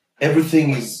 everything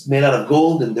is made out of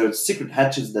gold, and there are secret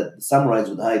hatches that the samurais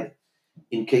would hide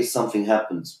in case something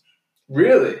happens.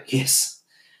 Really? Yes.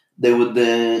 They would,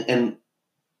 and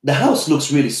the house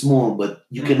looks really small, but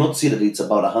you cannot see that it's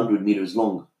about 100 meters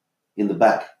long in the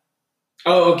back.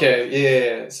 Oh, okay.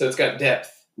 Yeah. So it's got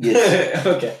depth. Yes.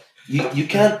 Okay. You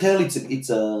can't tell it's a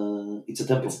temple. It's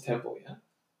a temple, yeah.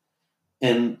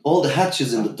 And all the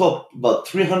hatches in the top, about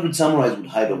 300 samurais would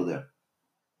hide over there.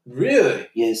 Really?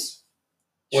 Yes.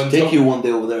 Should take you one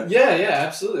day over there. Yeah,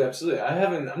 absolutely.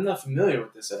 I'm not familiar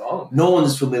with this at all. No one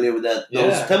is familiar with that.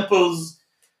 Those temples,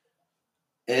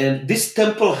 and this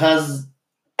temple has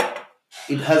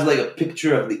like a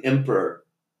picture of the emperor.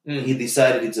 He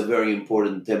decided it's a very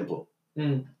important temple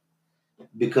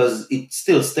because it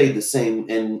still stayed the same,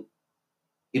 and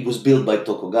it was built by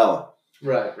Tokugawa.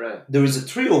 Right. There is a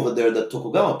tree over there that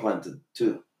Tokugawa planted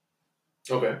too.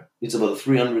 Okay. It's about a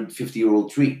 350-year-old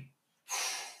tree.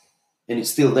 And it's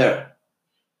still there.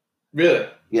 Really?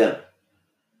 Yeah.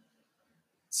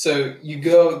 So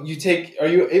are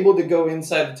you able to go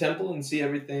inside the temple and see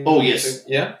everything? Oh, yes.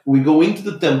 Yeah? We go into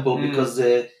the temple because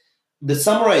the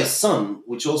samurai's son,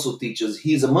 which also teaches,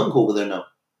 he's a monk over there now.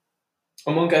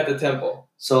 A monk at the temple.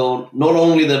 So not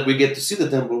only that we get to see the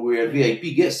temple, we're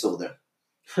VIP guests over there.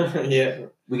 Yeah.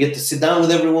 We get to sit down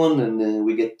with everyone, and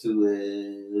we get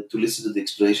to listen to the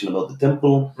explanation about the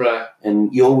temple. Right.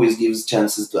 And he always gives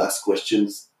chances to ask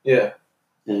questions. Yeah.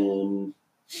 And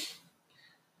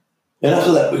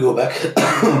after that, we go back.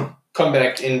 Come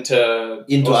back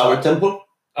into our temple.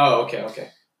 Oh,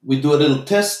 okay. We do a little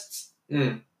test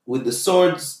with the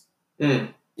swords.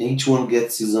 Each one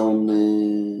gets his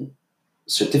own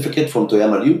certificate from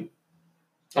Toyama Ryu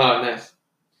Oh, nice.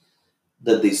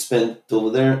 that they spent over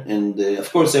there, and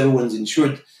of course everyone's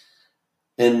insured.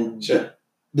 And Sure.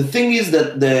 the thing is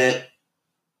that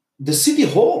the city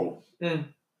hall Mm.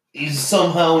 is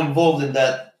somehow involved in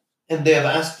that, and they have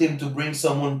asked him to bring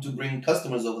someone to bring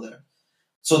customers over there.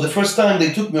 So the first time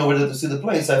they took me over there to see the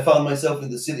place, I found myself in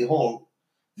the city hall,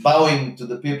 bowing to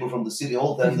the people from the city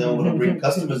hall, telling them I'm going to bring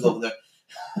customers over there.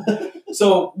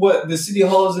 So what, the city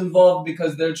hall is involved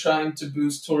because they're trying to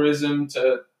boost tourism to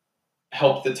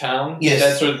help the town? Yes.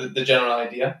 That's sort of the general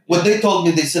idea? When they told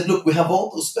me, they said, "Look, we have all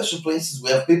those special places. We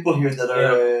have people here that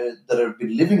have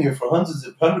been living here for hundreds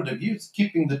of years,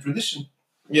 keeping the tradition.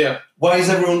 Yeah. Why is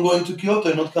everyone going to Kyoto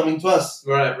and not coming to us?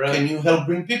 Right, right. Can you help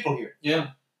bring people here?" Yeah.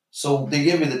 So they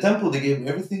gave me the temple, they gave me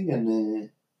everything, and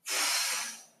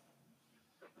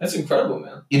That's incredible,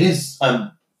 man. it is.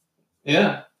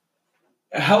 Yeah.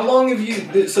 How long have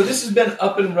you... So this has been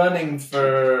up and running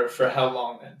for how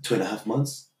long, then? 2.5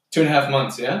 months. 2.5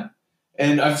 months, yeah?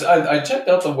 And I checked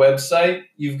out the website.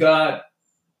 You've got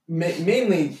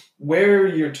mainly where are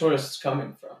your tourists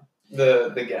coming from?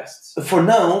 The guests. For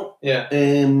now, Yeah.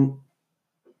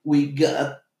 we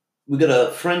got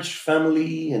a French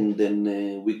family, and then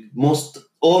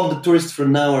all the tourists for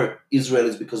now are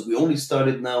Israelis because we only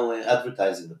started now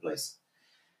advertising the place,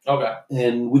 Okay.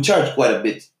 and we charge quite a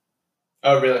bit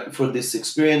Oh, really? for this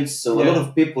experience. So a lot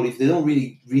of people, if they don't really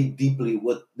read deeply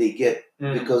what they get,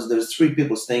 because there's 3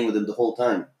 people staying with them the whole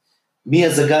time. Me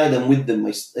as a guide, I'm with them.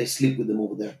 I sleep with them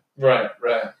over there. Right,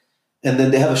 right. And then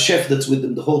they have a chef that's with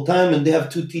them the whole time, and they have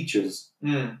 2 teachers.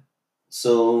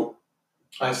 So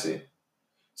I see.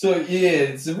 So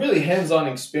yeah, it's a really hands-on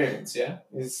experience. Yeah,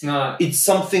 it's not. It's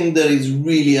something that is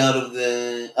really out of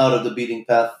the beating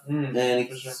path, and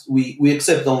we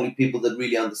accept only people that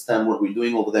really understand what we're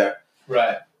doing over there.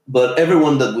 Right. But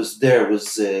everyone that was there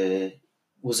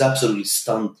was absolutely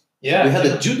stunned. Yeah. We had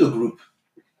a judo group.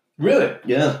 Really?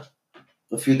 Yeah,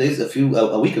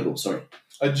 a week ago. Sorry.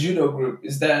 A judo group,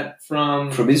 is that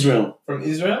From Israel. From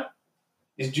Israel?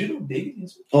 Is judo big in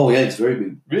Israel? Oh yeah, it's very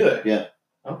big. Really? Yeah.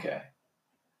 Okay.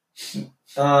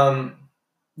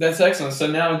 That's excellent. So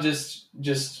now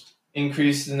just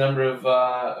increase the number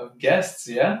of guests,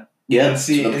 yeah? Yeah, and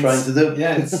see, that's what I'm trying to do.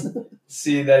 Yeah, and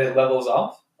see that it levels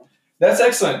off. That's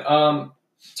excellent.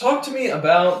 Talk to me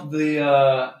about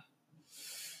the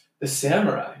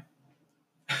samurai.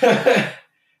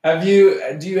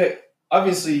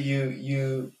 Obviously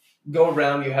you go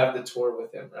around, you have the tour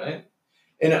with him, right?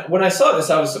 And when I saw this,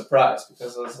 I was surprised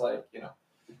because I was like,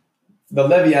 the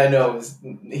Levi I know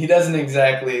he doesn't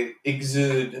exactly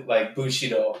exude like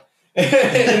Bushido.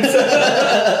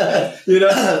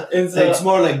 It's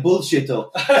more like bullshit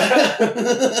though.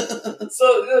 So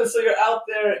you're out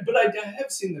there, but I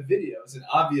have seen the videos, and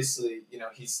obviously,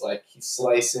 he's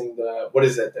slicing what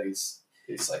is that he's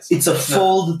slicing? It's a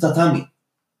folded tatami.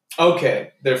 Okay,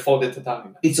 they're folded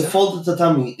tatami. It's a folded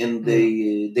tatami, and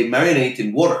they marinate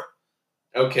in water.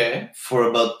 Okay. For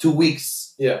about 2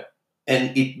 weeks. Yeah.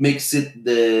 And it makes it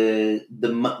the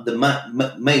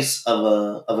mace of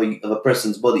a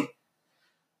person's body.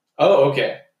 Oh,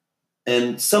 okay.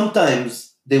 And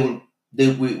sometimes they will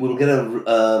get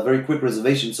a very quick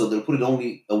reservation, so they'll put it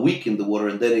only a week in the water,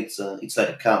 and then it's like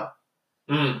a cow.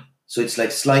 So it's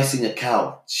like slicing a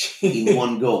cow in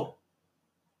one go.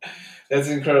 That's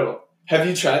incredible. Have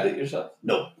you tried it yourself?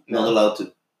 No, not allowed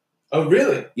to. Oh,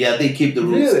 really? Yeah, they keep the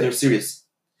rules. Really? They're serious.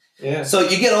 Yeah. So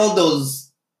you get all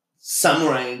those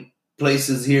samurai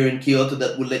places here in Kyoto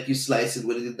that will let you slice it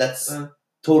with it. That's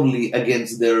totally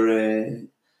against their...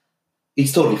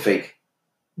 it's totally fake.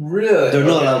 Really? They're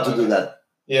not allowed to do that.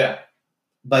 Yeah.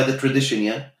 By the tradition,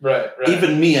 yeah? Right.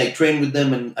 Even me, I train with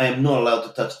them, and I am not allowed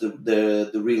to touch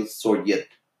the real sword yet.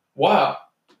 Wow.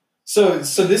 So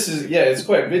this is, it's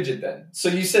quite rigid then. So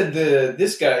you said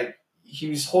this guy,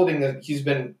 he's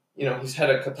had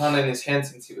a katana in his hand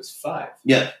since he was 5.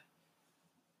 Yeah.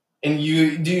 And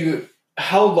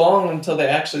how long until they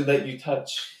actually let you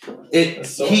touch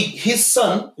his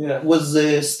son was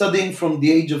studying from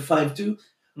the age of 5 too.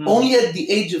 Only at the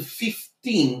age of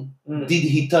 15 did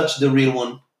he touch the real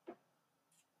one.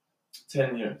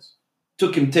 10 years.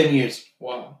 Took him 10 years.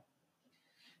 Wow.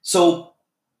 So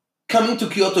coming to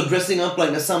Kyoto dressing up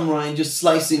like a samurai and just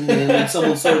slicing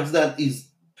someone's swords, that is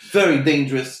very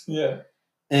dangerous. Yeah.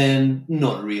 And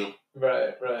not real.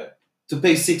 Right. To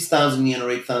pay 6,000 yen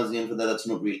or 8,000 yen for that's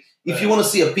not real. If you want to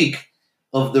see a peek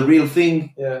of the real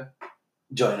thing,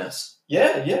 join us.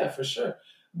 Yeah, for sure.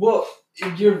 Well,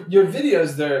 your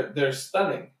videos, they're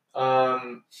stunning.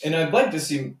 And I'd like to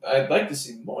see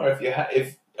more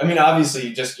I mean, obviously,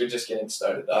 you're just getting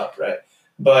started up, right?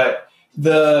 But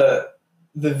the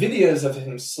videos of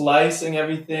him slicing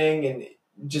everything and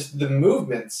just the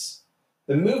movements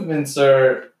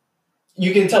are,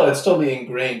 you can tell it's totally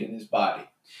ingrained in his body.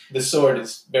 The sword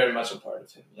is very much a part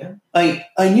of him. Yeah.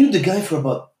 I knew the guy for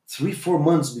about 3-4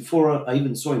 months before I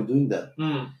even saw him doing that.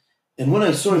 And when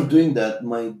I saw him doing that,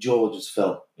 my jaw just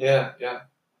fell. Yeah, yeah.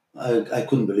 I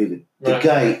couldn't believe it. The Right.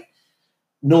 guy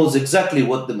knows exactly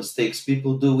what the mistakes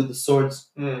people do with the swords.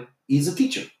 He's a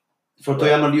teacher for Right.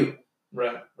 Toyama Ryu.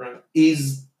 Right, right.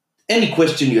 Is any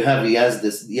question you have, he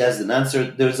has an answer.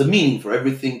 There's a meaning for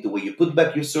everything. The way you put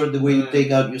back your sword, the way you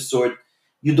take out your sword.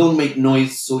 You don't make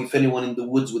noise, so if anyone in the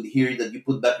woods would hear that you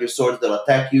put back your sword, they'll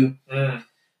attack you.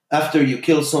 After you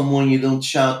kill someone, you don't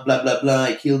shout blah blah blah.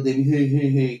 I killed them. Hey hey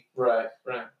hey. Right,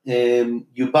 right.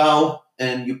 You bow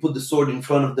and you put the sword in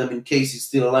front of them in case he's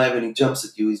still alive and he jumps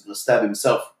at you. He's gonna stab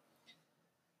himself.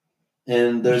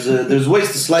 And there's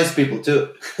ways to slice people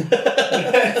too.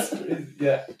 That's crazy.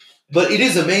 Yeah. But it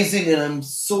is amazing, and I'm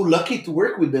so lucky to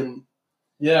work with them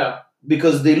Yeah.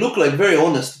 because they look like very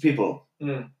honest people.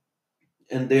 Mm.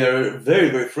 And they are very,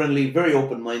 very friendly, very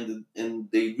open-minded, and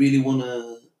they really want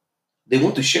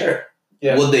to share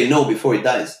Yeah. what they know before he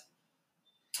dies.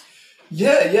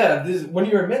 Yeah, yeah. When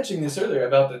you were mentioning this earlier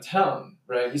about the town,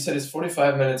 right? You said it's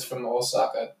 45 minutes from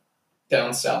Osaka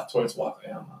down south towards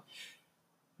Wakayama.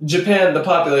 Japan, the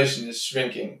population is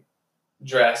shrinking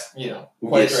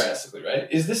quite Yes. drastically, right?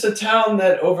 Is this a town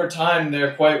that over time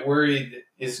they're quite worried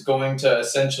is going to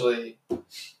essentially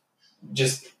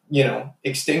just,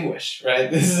 extinguish,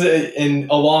 right? This is and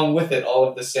along with it, all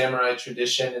of the samurai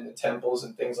tradition and the temples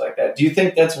and things like that. Do you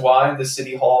think that's why the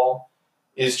city hall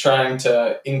is trying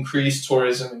to increase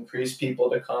tourism, increase people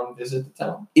to come visit the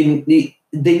town?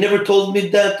 They never told me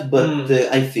that, but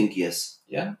I think yes.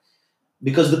 Yeah.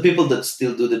 Because the people that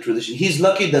still do the tradition, he's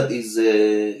lucky that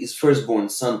his firstborn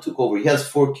son took over. He has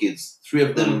 4 kids. 3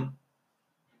 of them,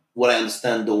 what I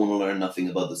understand, don't want to learn nothing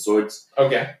about the swords.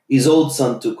 Okay. His old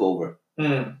son took over.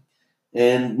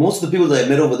 And most of the people that I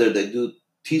met over there, they do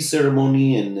tea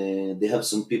ceremony, and they have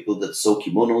some people that sew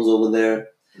kimonos over there.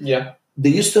 Yeah. They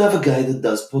used to have a guy that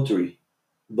does pottery,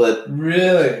 but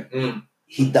Really?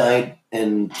 he died,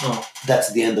 and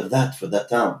that's the end of that for that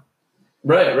town.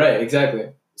 Right,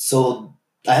 exactly. So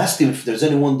I asked him if there's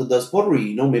anyone that does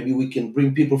pottery, maybe we can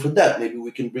bring people for that. Maybe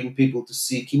we can bring people to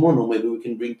see kimono. Maybe we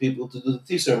can bring people to do the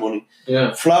tea ceremony,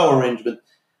 flower arrangement.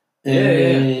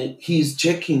 And he's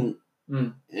checking,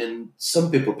 and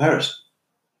some people perished.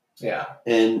 Yeah.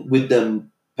 And with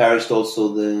them perished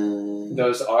also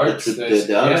Those arts,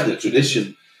 the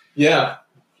tradition. Yeah.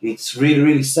 It's really,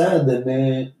 really sad.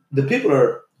 And the people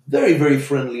are very, very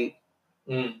friendly.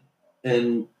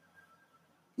 And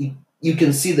you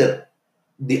can see that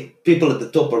the people at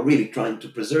the top are really trying to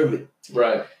preserve it.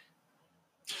 Right.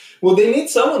 Well, they need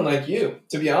someone like you,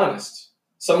 to be honest.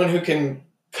 Someone who can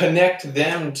connect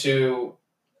them to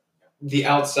the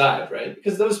outside, right?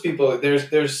 Because those people,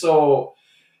 they're so,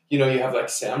 you have like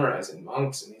samurais and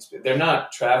monks and these people. They're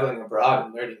not traveling abroad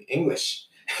and learning English.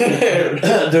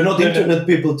 They're not internet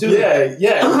people too.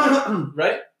 Yeah.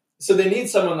 Right? So they need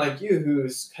someone like you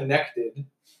who's connected,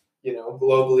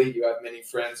 globally. You have many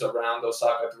friends around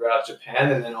Osaka throughout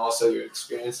Japan, and then also your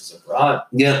experiences abroad.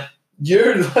 Yeah.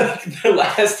 You're like the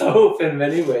last hope in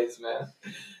many ways, man.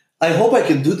 I hope I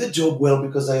can do the job well,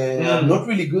 because I'm not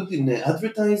really good in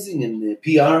advertising and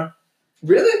PR.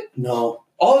 Really? No.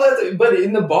 All that, but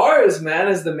in the bars, man,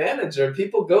 as the manager,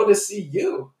 people go to see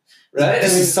you, right?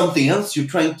 This is something else. You're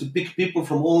trying to pick people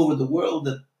from all over the world,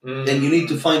 then you need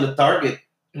to find a target.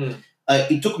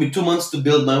 It took me 2 months to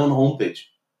build my own homepage.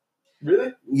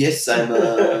 Really? Yes,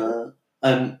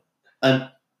 I'm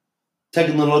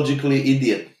technologically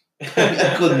idiot.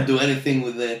 I couldn't do anything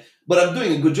with it, but I'm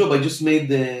doing a good job. I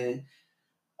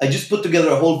just put together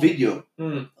a whole video.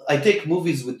 I take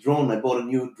movies with drone. I bought a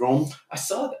new drone. I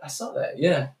saw that.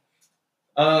 Yeah.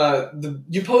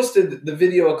 You posted the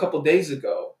video a couple days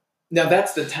ago. Now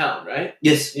that's the town, right?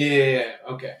 Yes. Yeah.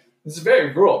 Okay. It's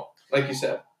very rural, like you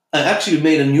said. I actually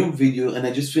made a new video, and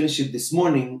I just finished it this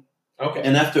morning. Okay.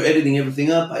 And after editing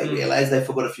everything up, I realized I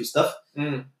forgot a few stuff.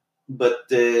 But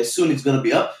soon it's gonna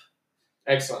be up.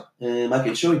 Excellent. I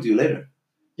can show it to you later.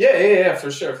 Yeah, for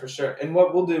sure. And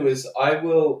what we'll do is I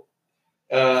will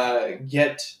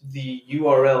get the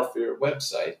URL for your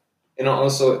website, and I'll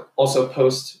also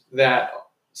post that.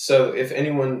 So if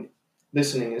anyone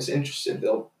listening is interested,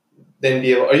 they'll then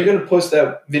be able. Are you going to post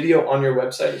that video on your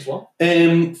website as well?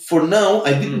 For now,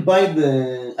 I didn't buy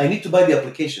I need to buy the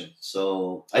application.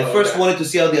 So I first wanted to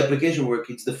see how the application works.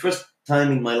 It's the first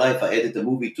time in my life I edit a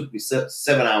movie. It took me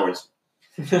 7 hours.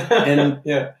 And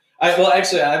yeah. Well,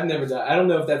 actually, I've never done. I don't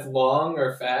know if that's long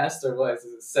or fast or what. Is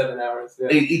it 7 hours? Yeah.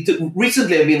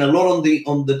 Recently, I've been a lot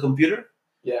on the computer.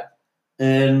 Yeah.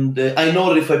 And I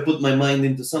know that if I put my mind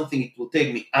into something, it will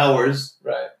take me hours.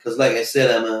 Right. Because, like I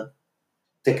said, I'm a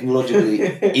technologically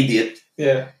idiot.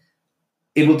 Yeah.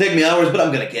 It will take me hours, but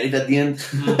I'm gonna get it at the end.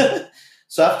 Mm.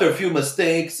 So after a few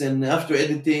mistakes and after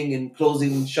editing and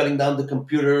closing, shutting down the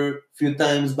computer a few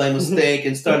times by mistake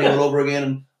and starting all over again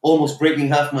and almost breaking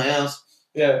half my ass,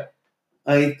 Yeah.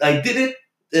 I did it.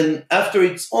 And after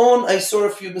it's on, I saw a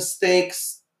few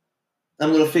mistakes.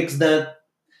 I'm gonna fix that.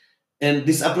 And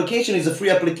this application is a free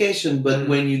application, but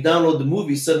when you download the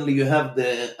movie, suddenly you have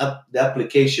the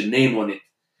application name on it.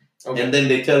 Okay. And then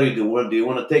they tell you, do you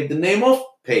want to take the name off?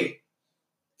 Pay.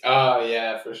 Oh,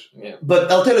 yeah, for sure. Yeah.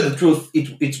 But I'll tell you the truth,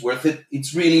 it's worth it.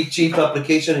 It's really cheap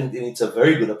application, and it's a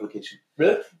very good application.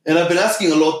 Really? And I've been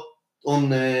asking a lot on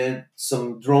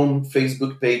some drone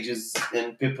Facebook pages,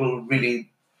 and people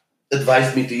really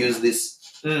advised me to use this.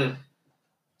 Mm.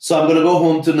 So I'm gonna go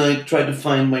home tonight, try to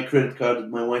find my credit card that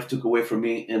my wife took away from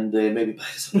me, and maybe buy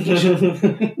this application.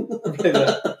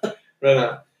 Right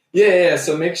on. Yeah.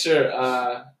 So make sure.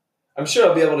 I'm sure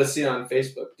I'll be able to see it on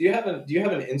Facebook. Do you have an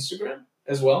Instagram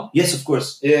as well? Yes, of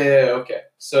course. Yeah. Okay.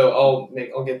 So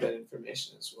I'll get that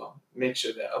information as well. Make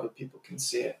sure that other people can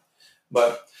see it.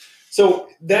 But so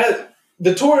that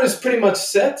the tour is pretty much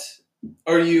set.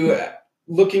 Are you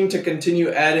looking to continue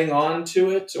adding on to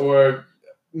it, or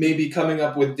maybe coming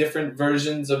up with different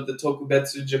versions of the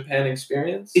Tokubetsu Japan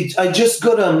experience? I just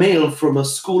got a mail from a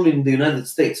school in the United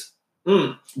States.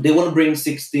 Mm. They want to bring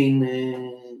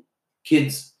 16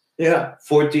 kids, Yeah.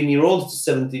 14-year-olds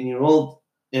to 17-year-old,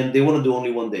 and they want to do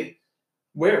only one day.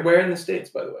 Where in the States,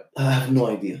 by the way? I have no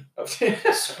idea. Okay.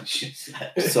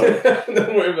 Sorry.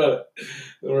 Don't worry about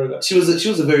it. She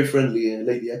was a very friendly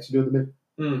lady, actually, on the mail.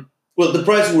 Mm. Well, the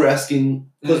price we're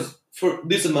asking, because for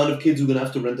this amount of kids, we're going to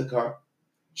have to rent a car.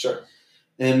 Sure.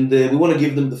 And we want to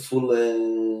give them the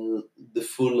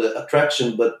full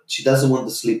attraction, but she doesn't want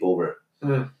the sleepover.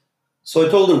 Mm. So I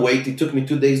told her, wait. It took me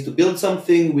 2 days to build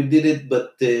something. We did it,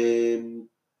 but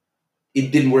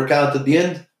it didn't work out at the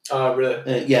end. Oh,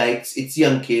 really? Yeah, it's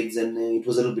young kids, and it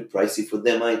was a little bit pricey for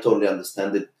them. I totally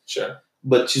understand it. Sure.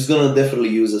 But she's gonna definitely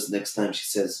use us next time, she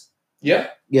says. Yeah?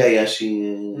 Yeah.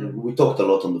 We talked a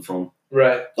lot on the phone.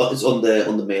 Right. Oh, it's on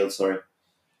the mail. Sorry.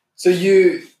 So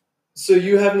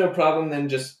you have no problem then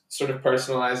just sort of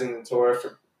personalizing the tour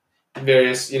for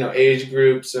various, age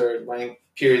groups or length,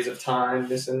 periods of time,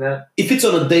 this and that? If it's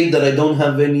on a date that I don't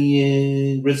have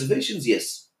any reservations,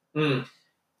 yes. Mm.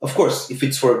 Of course, if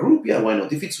it's for a group, yeah, why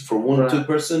not? If it's for one or Right. two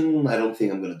person, I don't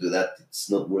think I'm going to do that. It's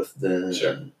not worth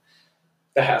the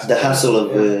hassle of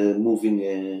moving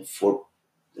four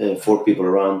people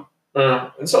around.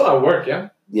 It's a lot of work, yeah,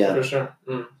 Yeah. for sure.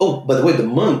 Mm. Oh, by the way, the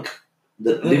monk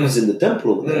that lives in the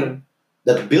temple over there,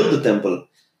 that built the temple,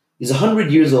 is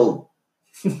 100 years old.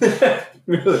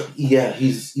 Really? Yeah,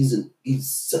 he's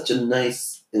such a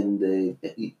nice and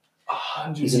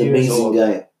 100 he's an years amazing old.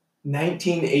 guy.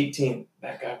 1918,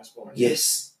 that guy was born.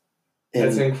 Yes,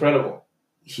 That's and incredible.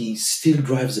 he still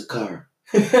drives a car.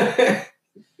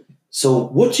 So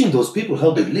watching those people,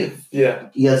 how they live, Yeah.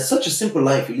 he has such a simple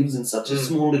life. He lives in such a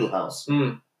small little house,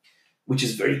 which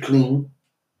is very clean,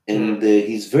 and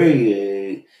he's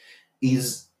very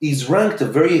he's ranked a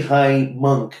very high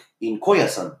monk in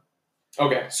Koyasan.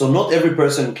 Okay. So not every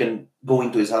person can go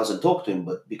into his house and talk to him,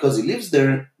 but because he lives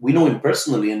there, we know him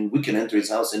personally, and we can enter his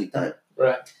house anytime.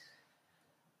 Right.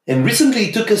 And recently,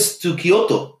 he took us to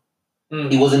Kyoto.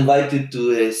 Mm. He was invited to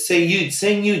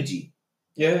Senyuji.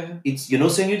 Yeah. It's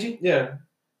Senyuji. Yeah.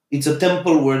 It's a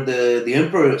temple where the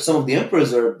emperor, some of the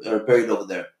emperors are buried over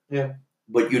there. Yeah.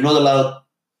 But you're not allowed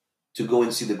to go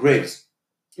and see the graves.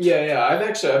 Yeah.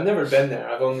 I've never been there.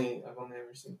 I've only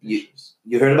ever seen pictures.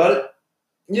 You heard about it?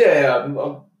 Yeah,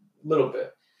 a little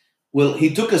bit. Well,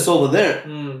 he took us over there,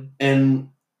 Mm. and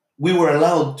we were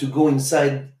allowed to go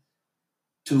inside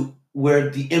to where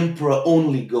the emperor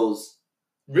only goes.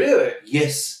 Really?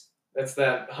 Yes. That's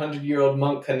that 100-year-old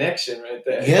monk connection right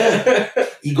there. Yeah.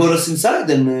 He got us inside,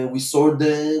 and we saw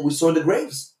the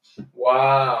graves.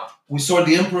 Wow. We saw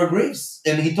the emperor graves,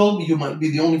 and he told me you might be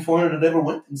the only foreigner that ever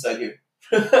went inside here.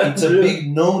 It's a Really?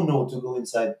 big no to go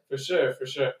inside. For sure.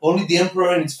 Only the emperor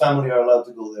and his family are allowed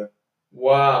to go there.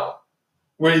 Wow.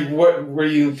 Were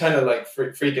you kind of like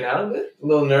freaking out a bit? A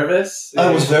little nervous?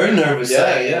 I was very nervous.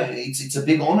 Yeah. It's a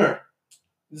big honor.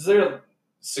 Is there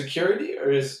security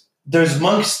or is... There's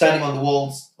monks standing on the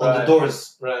walls, on the Right.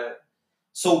 doors. Right.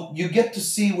 So you get to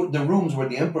see the rooms where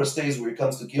the emperor stays when he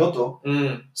comes to Kyoto.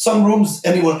 Mm. Some rooms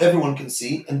everyone can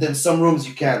see, and then some rooms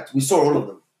you can't. We saw all of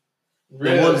them.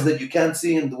 Really? The ones that you can't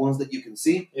see and the ones that you can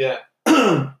see. Yeah.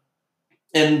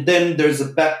 And then there's a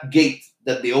back gate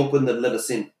that they opened and let us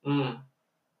in.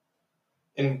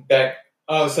 In back.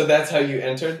 Oh, so that's how you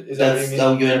entered? Is that what you That's mean?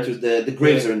 how you enter. The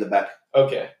graves are in the back.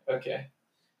 Okay.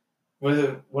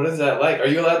 What is that like? Are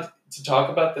you allowed to talk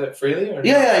about that freely? Or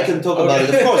Yeah, I can talk about it,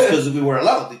 of course, because we were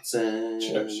allowed. It's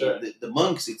Sure. The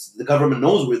monks. It's the government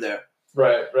knows we're there.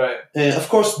 Right. Of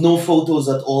course, no photos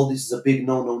at all. This is a big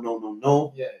no.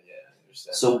 Yeah, I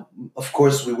understand. So of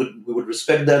course we would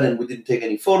respect that, and we didn't take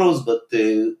any photos. But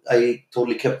I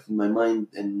totally kept it in my mind,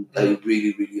 and I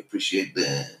really really appreciate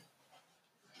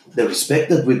the respect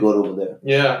that we got over there.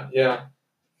 Yeah.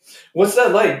 What's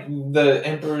that like? The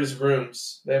emperor's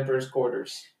rooms, the emperor's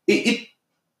quarters.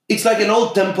 It's like an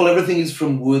old temple. Everything is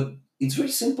from wood. It's very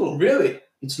simple. Really?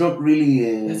 It's not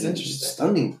really That's interesting.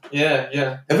 stunning.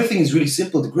 Yeah. Everything is really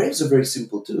simple. The graves are very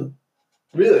simple too.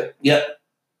 Really? Yeah.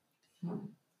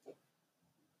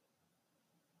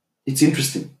 It's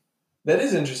interesting. That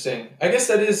is interesting. I guess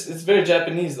it's very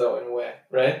Japanese though, in a way,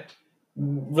 right?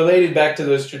 Related back to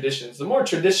those traditions. The more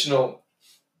traditional,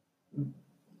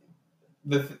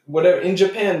 whatever in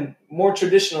Japan, more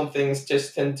traditional things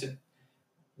just tend to,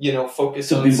 focus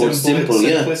To on be more simple,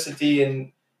 simplicity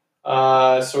and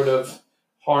sort of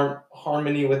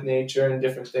harmony with nature and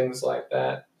different things like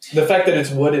that. The fact that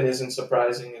it's wooden isn't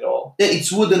surprising at all. Yeah,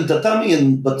 it's wooden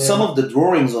tatami, but some of the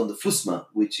drawings on the fusuma,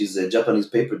 which is Japanese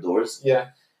paper doors,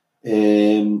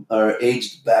 are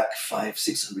aged back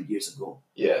 500-600 years ago.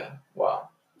 Yeah, wow.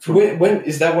 When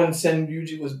is that when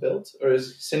Senryuji was built, or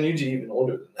is Senryuji even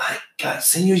older than that? God,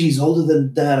 Senryuji is older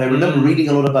than that. I remember reading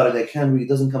a lot about it. It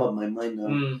doesn't come up in my mind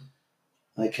now.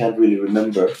 I can't really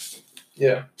remember.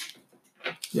 Yeah.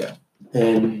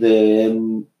 And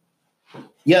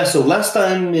so last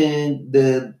time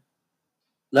the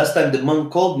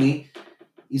monk called me,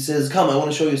 he says, "Come, I want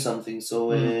to show you something."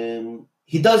 So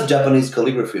he does Japanese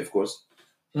calligraphy, of course.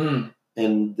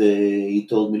 And he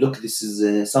told me, "Look, this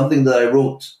is something that I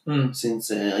wrote since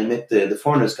I met the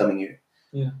foreigners coming here."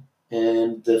 Yeah.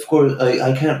 And of course,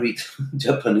 I can't read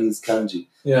Japanese kanji.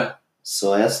 Yeah.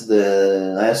 So I asked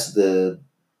the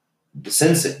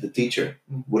sensei, the teacher,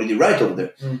 "What did you write over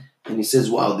there?" And he says,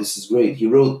 "Wow, this is great." He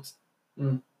wrote,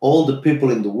 "All the people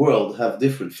in the world have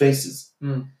different faces,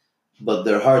 but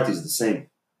their heart is the same."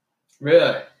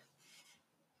 Really?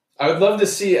 I would love to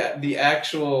see the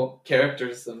actual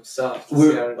characters themselves.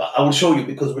 I will show you,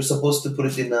 because we're supposed to put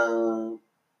it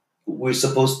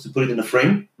in a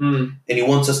frame, and he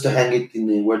wants us to hang it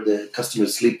in where the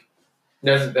customers sleep.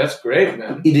 That's great,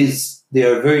 man. It is. They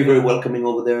are very very welcoming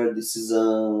over there. This is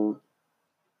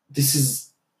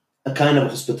a kind of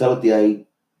hospitality I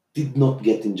did not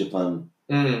get in Japan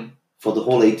for the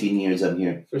whole 18 years I'm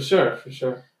here. For sure.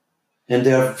 And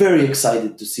they are very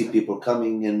excited to see people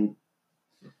coming, and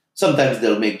sometimes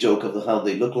they'll make joke of how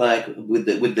they look like with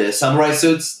the samurai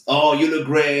suits. "Oh, you look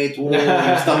great. Oh,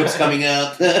 your stomach's coming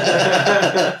out."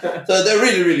 So they're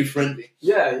really, really friendly.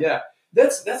 Yeah.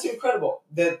 That's incredible.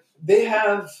 That they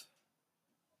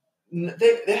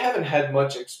haven't had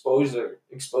much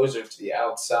exposure to the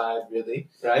outside, really,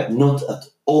 right? Not at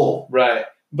all. Right.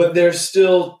 But they're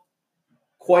still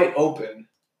quite open.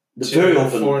 Very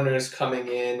open. Foreigners coming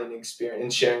in and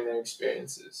sharing their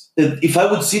experiences. If I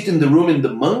would sit in the room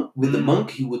with the monk,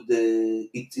 he would.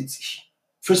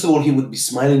 First of all, he would be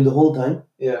smiling the whole time.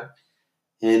 Yeah.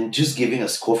 And just giving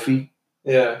us coffee.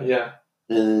 Yeah.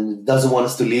 And doesn't want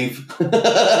us to leave.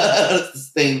 To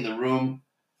stay in the room.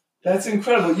 That's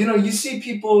incredible. You see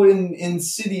people in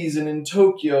cities and in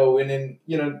Tokyo and in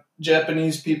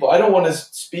Japanese people. I don't want to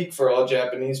speak for all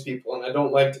Japanese people, and I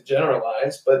don't like to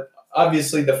generalize, but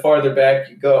obviously the farther back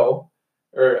you go,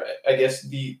 or I guess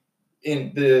the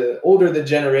older the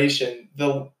generation,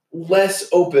 the less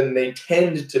open they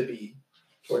tend to be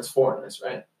towards foreigners,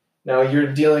 right? Now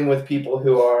you're dealing with people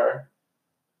who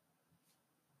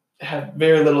have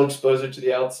very little exposure to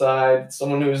the outside.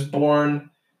 Someone who was born,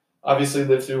 obviously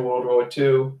lived through World War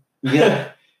II.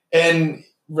 Yeah. And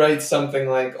writes something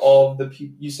like, all of the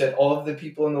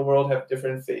people in the world have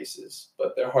different faces,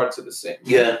 but their hearts are the same.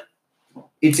 Yeah.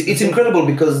 It's incredible,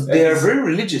 because they are very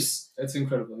religious. That's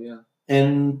incredible, yeah.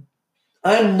 And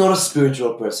I'm not a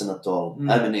spiritual person at all.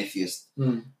 I'm an atheist.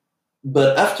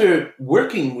 But after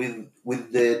working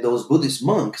with those Buddhist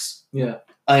monks,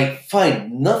 I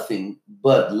find nothing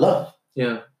but love.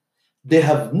 Yeah. They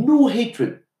have no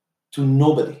hatred to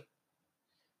nobody.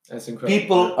 That's incredible.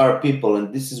 People are people,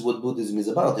 and this is what Buddhism is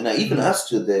about. And I even asked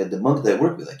the monk that I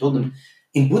work with, I told him,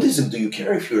 "In Buddhism, do you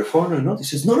care if you're a foreigner or not?" He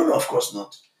says, No, of course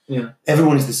not. Yeah.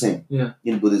 Everyone is the same. Yeah.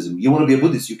 In Buddhism. You want to be a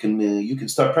Buddhist, you can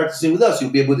start practicing with us,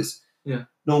 you'll be a Buddhist. Yeah.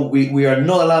 no, we are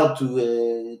not allowed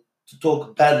to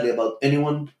talk badly about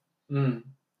anyone. Mm.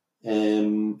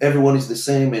 Everyone is the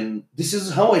same, and this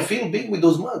is how I feel being with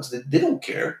those monks. They don't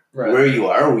care Right. where you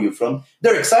are, where you're from.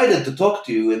 They're excited to talk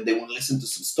to you, and they want to listen to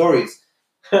some stories.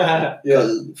 Yeah,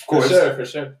 Of course, for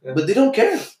sure. Yeah. but they don't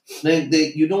care.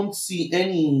 You don't see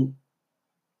any.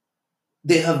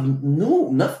 They have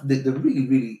nothing. They're really,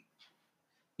 really.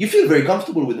 You feel very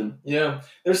comfortable with them. Yeah,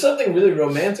 there's something really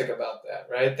romantic about that,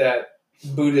 right? That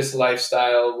Buddhist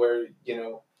lifestyle where,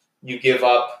 you give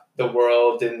up the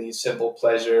world and these simple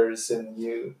pleasures and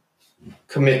you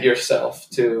commit yourself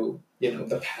to,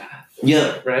 the path.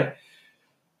 Yeah. Right?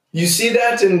 You see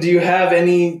that, and do you have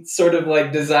any sort of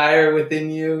like desire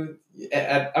within you?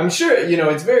 I'm sure,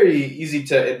 it's very easy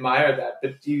to admire that,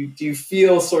 but do you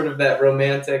feel sort of that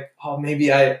romantic,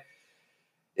 maybe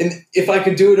and if I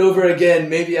could do it over again,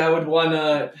 maybe I would want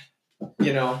to,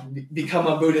 become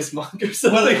a Buddhist monk or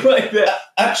something like that.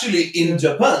 Actually, in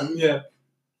Japan, Yeah.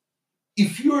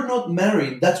 if you're not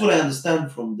married, that's what I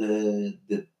understand from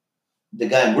the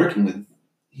guy I'm working with.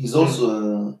 He's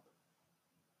also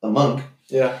a monk.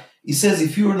 Yeah. He says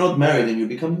if you're not married and you're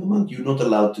becoming a monk, you're not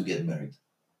allowed to get married.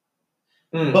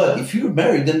 Mm. But if you're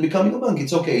married and becoming a monk,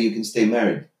 it's okay. You can stay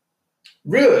married.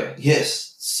 Really?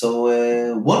 Yes. So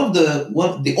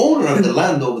the owner of the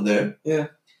land over there, Yeah.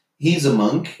 he's a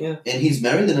monk, Yeah. and he's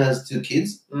married and has 2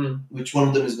 kids, which one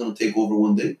of them is going to take over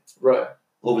one day. Right.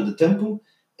 Over the temple.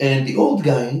 And the old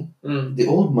guy, the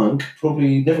old monk,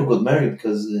 probably never got married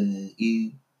because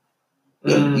he's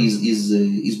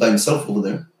by himself over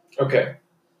there. Okay.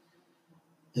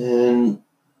 And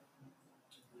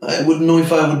I wouldn't know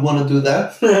if I would want to do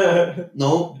that.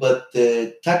 No, but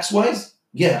tax-wise,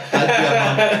 yeah, I'd be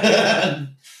a monk.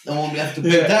 I won't have to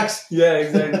pay tax. Yeah,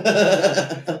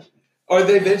 exactly. Are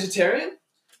they vegetarian?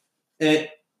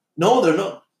 No, they're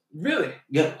not. Really?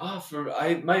 Yeah.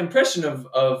 My impression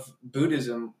of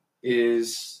Buddhism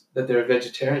is that they're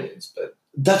vegetarians, but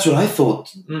that's what I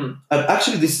thought.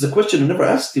 Actually, this is a question I never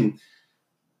asked him.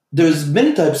 There's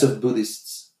many types of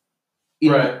Buddhists.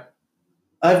 Right.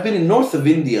 I've been in north of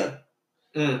India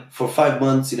for 5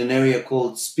 months in an area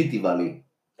called Spiti Valley.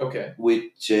 Okay.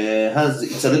 Which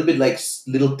it's a little bit like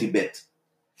little Tibet.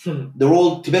 They're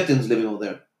all Tibetans living over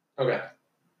there. Okay.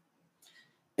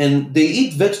 And they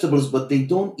eat vegetables, but they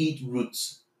don't eat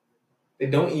roots. They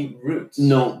don't eat roots?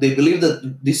 No, they believe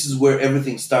that this is where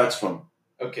everything starts from.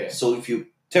 Okay. So if you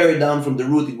tear it down from the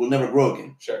root, it will never grow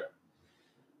again. Sure.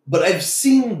 But I've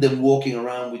seen them walking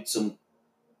around with some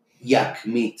yak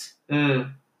meat.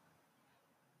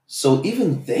 So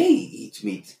even they eat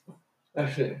meat.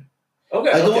 Actually.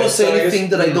 Okay. I don't want to say anything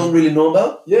that I don't really know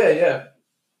about. Yeah.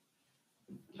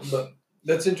 But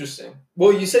that's interesting.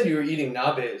 Well, you said you were eating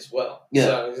nabe as well. Yeah.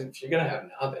 So if you're going to have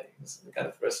nabe, you got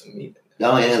to throw some meat in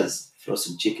there. Oh, yeah, let's throw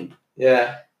some chicken.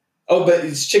 Yeah. Oh, but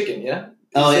it's chicken, yeah?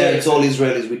 It's all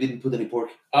Israelis. We didn't put any pork.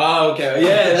 Oh, okay.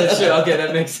 Yeah, that's true. Okay,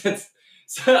 that makes sense.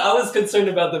 So I was concerned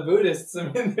about the Buddhists. I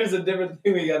mean, there's a different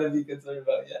thing we got to be concerned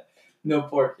about. Yeah. No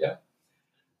pork, yeah.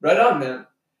 Right on, man.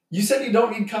 You said you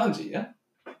don't eat kanji, yeah?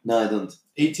 No, I don't.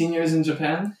 18 years in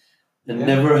Japan? I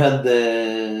never had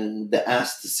the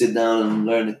ass to sit down and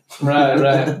learn it. Right.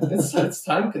 It's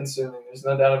time consuming. There's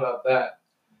no doubt about that.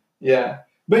 Yeah.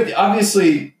 But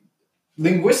obviously,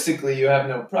 linguistically, you have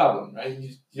no problem, right?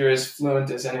 You're as fluent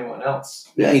as anyone else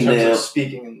in terms of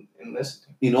speaking and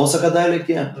listening. In Osaka dialect,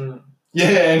 yeah.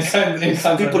 Yeah,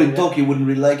 in people in Tokyo wouldn't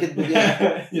really like it, but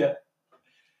yeah. Yeah.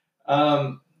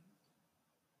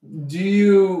 Do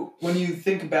you, when you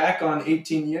think back on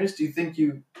 18 years, do you think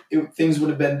things would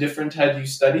have been different had you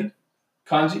studied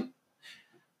kanji?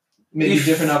 Maybe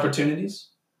different opportunities?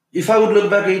 If I would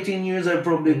look back 18 years, I'd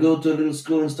probably go to a little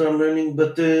school and start learning.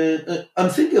 But I'm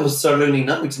thinking of start learning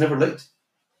now. It's never late.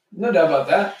 No doubt about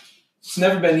that. It's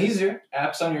never been easier.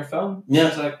 Apps on your phone,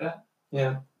 things like that.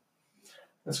 Yeah,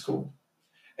 that's cool.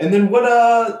 And then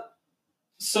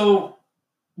so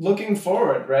looking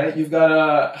forward, right? You've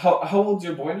got how old's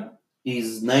your boy now?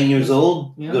 He's 9 years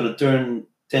old. Yeah. Going to turn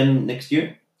 10 next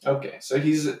year. Okay, so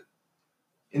he's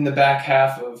in the back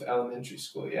half of elementary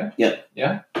school, yeah?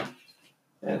 Yeah?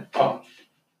 And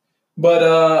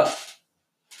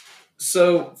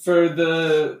so for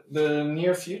the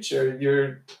near future,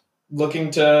 you're looking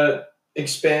to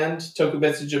expand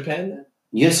Tokubetsu Japan then?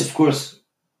 Yes, of course.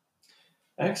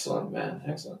 Excellent, man.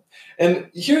 Excellent. And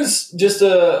here's just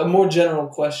a more general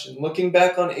question. Looking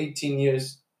back on 18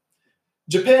 years,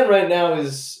 Japan right now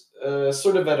is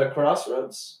sort of at a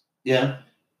crossroads. Yeah.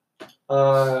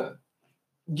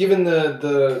 Given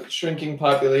the shrinking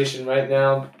population right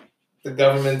now, the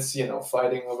government's,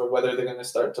 fighting over whether they're going to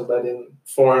start to let in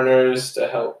foreigners to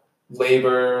help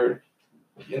labor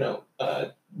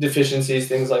deficiencies,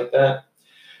 things like that.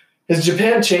 Has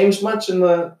Japan changed much in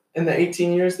the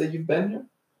 18 years that you've been here?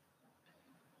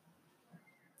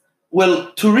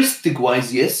 Well, touristic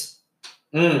wise, yes.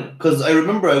 Mm. Because I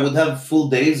remember I would have full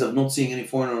days of not seeing any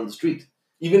foreigner on the street.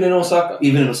 Even in Osaka?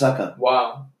 Even in Osaka.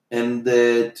 Wow. And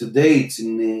today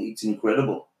it's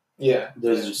incredible. Yeah.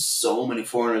 There's just so many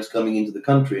foreigners coming into the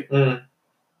country. Mm.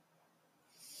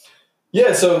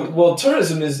 Yeah, so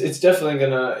tourism it's definitely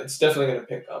gonna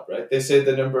pick up, right? They say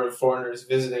the number of foreigners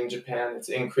visiting Japan it's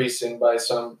increasing by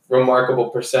some remarkable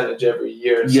percentage every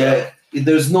year. So. Yeah,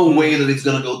 there's no way that it's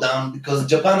gonna go down because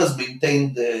Japan has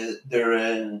maintained their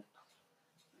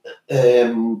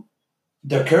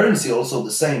currency also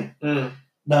the same. Mm.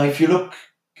 Now, if you look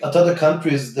at other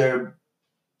countries,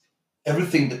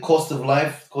 everything, the cost of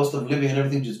life, cost of living, and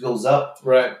everything just goes up.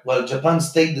 Right. While Japan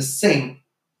stayed the same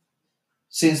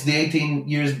since the 18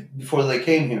 years before they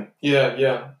came here. Yeah,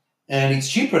 yeah. And it's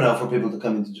cheaper now for people to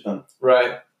come into Japan.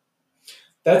 Right.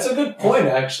 That's a good point,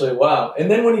 actually. Wow. And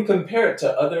then when you compare it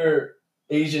to other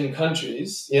Asian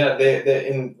countries, yeah, they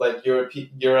in like Europe,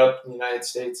 and the United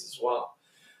States as well.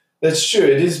 That's true.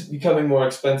 It is becoming more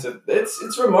expensive.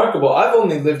 It's remarkable. I've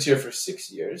only lived here for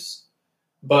 6 years,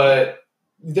 but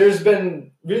there's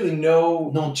been really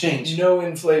no change, no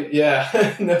inflation.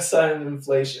 Yeah, no sign of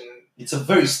inflation. It's a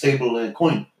very stable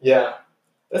coin. Yeah,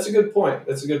 that's a good point.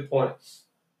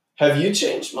 Have you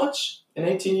changed much in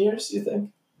 18 years? You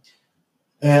think?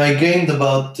 I gained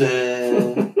about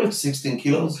 16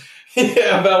 kilos.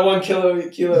 Yeah, about 1 kilo a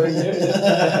year.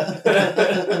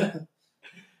 Yeah.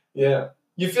 Yeah.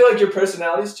 You feel like your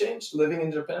personality's changed living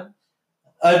in Japan?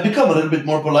 I've become a little bit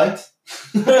more polite.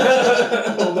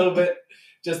 A little bit.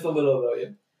 Just a little, though, yeah.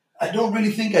 I don't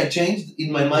really think I changed.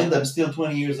 In my mind, I'm still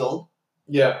 20 years old.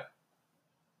 Yeah.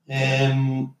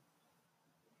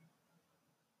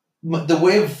 The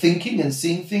way of thinking and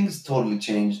seeing things totally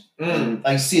changed. And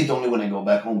I see it only when I go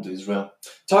back home to Israel.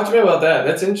 Talk to me about that.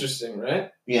 That's interesting,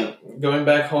 right? Yeah. Going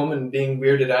back home and being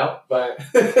weirded out by...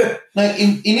 Like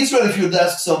in Israel, if you'd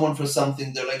ask someone for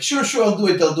something, they're like, sure, I'll do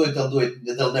it.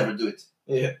 They'll never do it.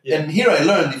 Yeah. And here I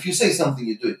learned, if you say something,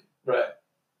 you do it. Right.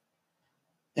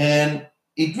 And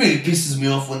it really pisses me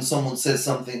off when someone says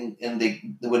something and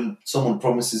when someone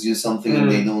promises you something and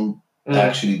they don't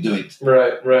actually do it.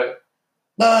 Right.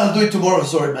 No, I'll do it tomorrow.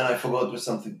 Sorry, man, I forgot or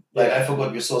something. Like, I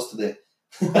forgot your sauce today.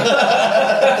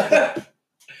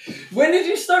 When did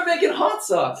you start making hot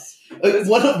sauce?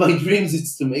 One of my dreams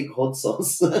is to make hot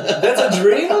sauce. That's a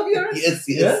dream of yours? Yes.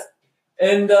 Yeah?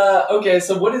 And, okay,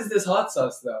 so what is this hot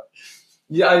sauce, though?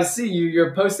 Yeah, I see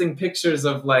you're posting pictures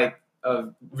of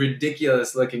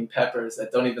ridiculous looking peppers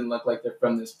that don't even look like they're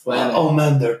from this planet. Oh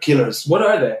man, they're killers. What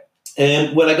are they?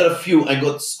 And well, I got a few. I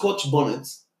got Scotch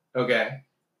bonnets. Okay.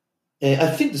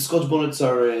 I think the Scotch bonnets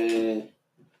are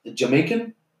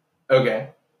Jamaican. Okay.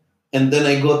 And then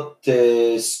I got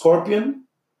Scorpion.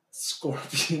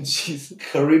 Scorpion, Jesus.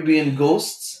 Caribbean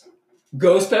Ghosts.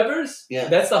 Ghost peppers? Yeah.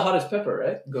 That's the hottest pepper,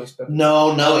 right? Ghost pepper.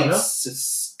 No,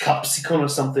 it's capsicum or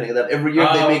something like that. Every year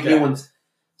they make new ones.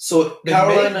 So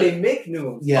they make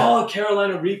new ones. Yeah. Oh,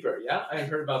 Carolina Reaper. Yeah, I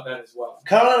heard about that as well.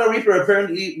 Carolina Reaper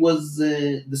apparently was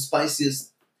the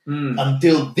spiciest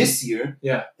until this year.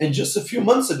 Yeah. And just a few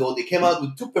months ago, they came out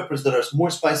with 2 peppers that are more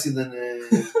spicy than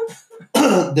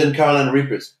than Carolina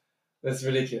Reapers. That's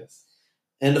ridiculous.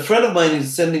 And a friend of mine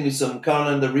is sending me some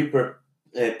Carolina Reaper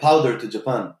powder to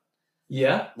Japan.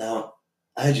 Yeah. Now,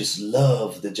 I just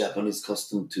love the Japanese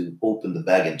custom to open the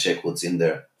bag and check what's in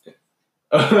there.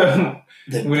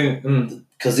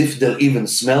 Because if they'll even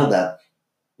smell that,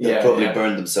 they'll probably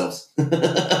burn themselves.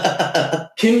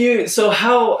 Can you? So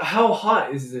how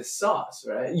hot is this sauce?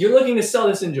 Right, you're looking to sell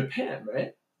this in Japan,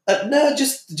 right? No,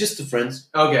 just to friends.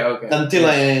 Okay. Until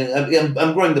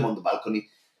I'm growing them on the balcony.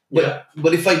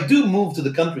 But if I do move to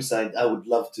the countryside, I would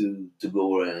love to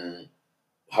go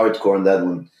hardcore on that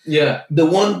one. Yeah. The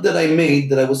one that I made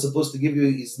that I was supposed to give you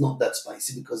is not that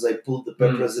spicy because I pulled the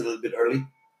peppers a little bit early.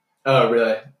 Oh,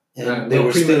 really? And they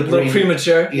were still green.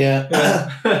 Premature. Yeah.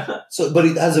 But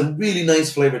it has a really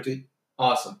nice flavor to it.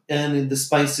 Awesome. And the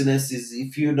spiciness is,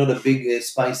 if you're not a big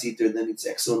spice eater, then it's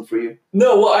excellent for you.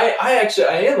 No, well, I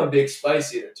am a big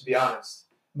spice eater, to be honest.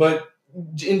 But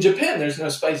in Japan, there's no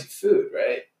spicy food,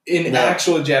 right? In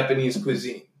actual Japanese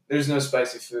cuisine, there's no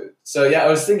spicy food. So yeah, I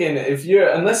was thinking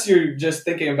unless you're just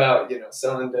thinking about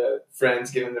selling to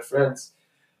friends, giving to friends.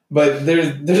 But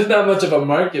there's not much of a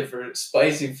market for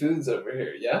spicy foods over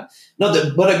here, yeah? No,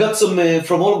 but I got some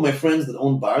from all of my friends that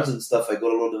own bars and stuff. I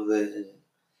got a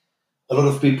lot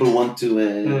of people want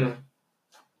to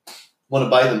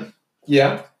buy them.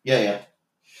 Yeah? Yeah.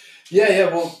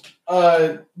 Yeah, well,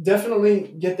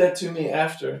 Definitely get that to me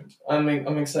after.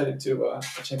 I'm excited to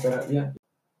check that out. Yeah.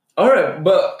 All right,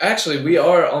 but actually, we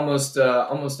are almost out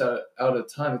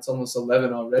of time. It's almost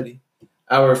 11 already.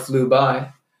 Hour flew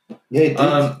by. Yeah, it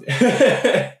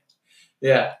did.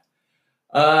 Yeah.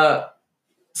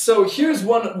 So here's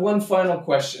one final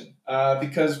question.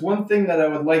 Because one thing that I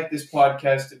would like this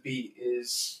podcast to be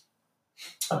is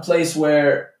a place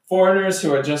where foreigners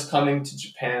who are just coming to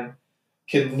Japan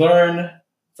can learn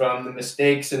from the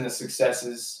mistakes and the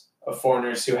successes of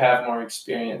foreigners who have more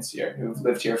experience here, who've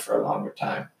lived here for a longer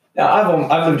time. Now,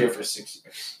 I've lived here for 6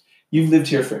 years. You've lived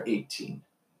here for 18,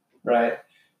 right?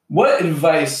 What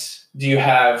advice do you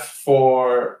have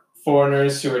for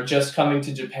foreigners who are just coming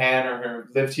to Japan or who have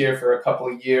lived here for a couple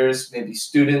of years, maybe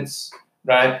students,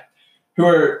 right, who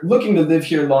are looking to live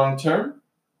here long term,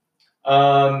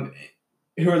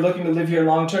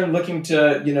 looking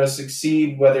to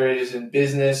succeed, whether it is in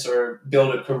business or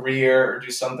build a career or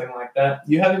do something like that?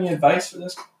 Do you have any advice for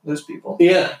those people?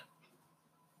 Yeah.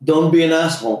 Don't be an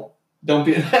asshole. Don't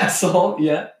be an asshole.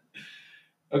 Yeah.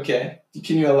 Okay.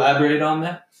 Can you elaborate on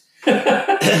that?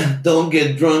 Don't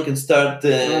get drunk and start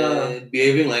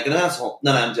behaving like an asshole.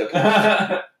 No, I'm joking.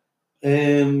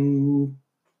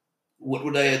 What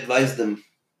would I advise them?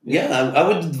 Yeah, I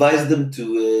would advise them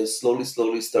to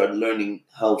slowly start learning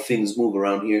how things move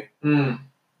around here.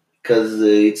 Because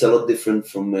it's a lot different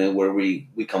from where we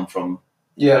come from.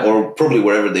 Yeah. Or probably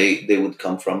wherever they would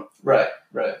come from. Right.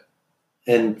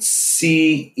 And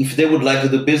see if they would like to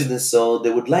do business. So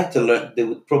they would like to learn. They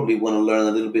would probably want to learn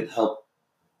a little bit how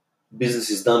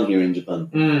business is done here in Japan.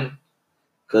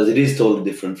 Because it is totally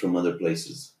different from other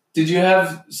places. Did you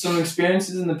have some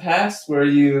experiences in the past where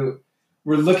you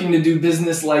were looking to do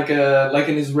business like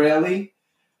an Israeli,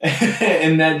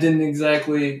 and that didn't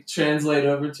exactly translate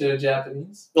over to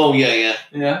Japanese? Oh yeah.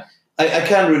 Yeah. I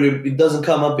can't really. It doesn't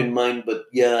come up in mind, but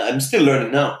yeah, I'm still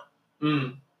learning now.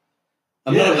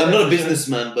 I'm not a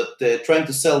businessman, but trying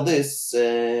to sell this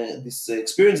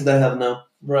experience that I have now,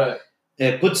 right,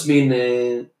 puts me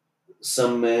in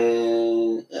some.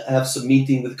 I have some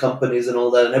meeting with companies and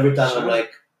all that, and every time I'm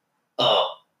like,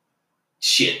 oh,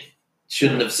 shit,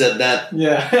 shouldn't have said that.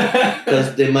 Yeah,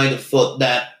 because they might have thought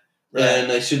that, right.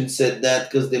 And I shouldn't have said that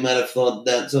because they might have thought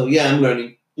that. So yeah, I'm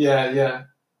learning. Yeah.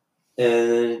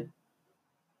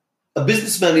 A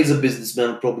businessman is a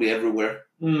businessman probably everywhere.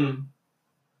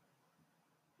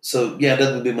 So yeah,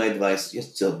 that would be my advice.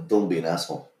 Just don't be an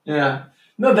asshole. Yeah,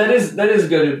 no, that is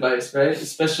good advice, right?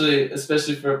 Especially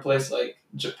for a place like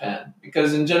Japan,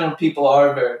 because in general people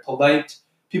are very polite.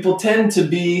 People tend to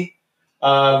be,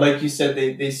 like you said,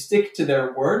 they stick to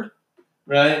their word,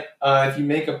 right? If you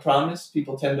make a promise,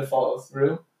 people tend to follow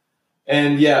through.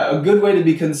 And yeah, a good way to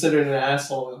be considered an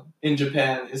asshole in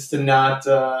Japan is to not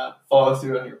follow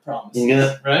through on your promises,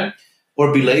 yeah, right?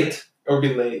 Or be late.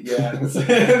 Yeah. That's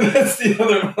the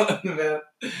other one, man.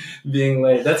 Being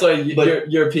late. That's why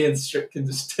Europeans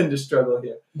tend to struggle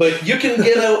here. But you can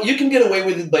get away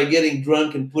with it by getting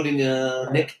drunk and putting a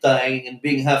necktie and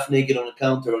being half naked on a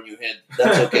counter on your head.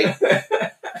 That's okay.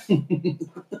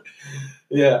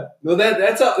 Yeah. Well,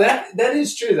 that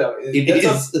is true though. It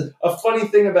is. A funny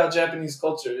thing about Japanese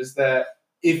culture is that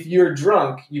if you're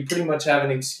drunk, you pretty much have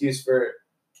an excuse for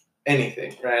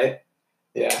anything, right?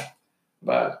 Yeah.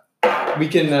 But we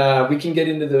can get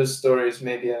into those stories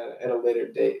maybe at a later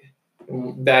date.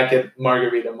 Back at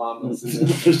Margarita Mama's.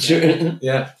 For sure.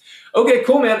 Yeah. Okay,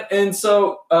 cool, man. And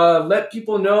so let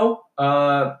people know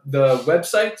the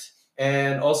website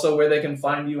and also where they can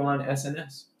find you on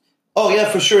SNS. Oh, yeah,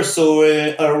 for sure. So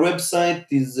our website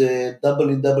is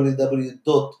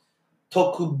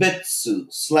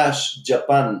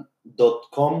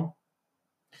www.tokubetsu/japan.com.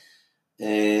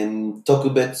 And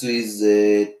Tokubetsu is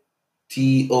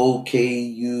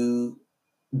TOKUBTSU.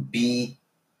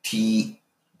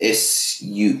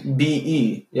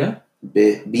 BE, yeah?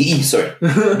 BE, sorry.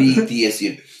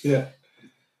 BETSU. Yeah.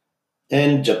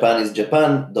 And Japan is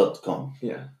japan.com.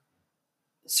 Yeah.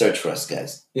 Search for us,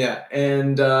 guys. Yeah.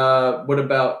 And what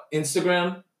about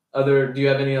Instagram? Do you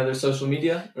have any other social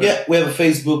media? Or? Yeah, we have a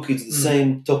Facebook. It's the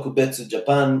same, Tokubetsu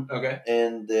Japan. Okay.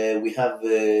 And we have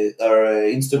our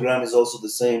Instagram is also the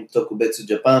same, Tokubetsu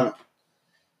Japan.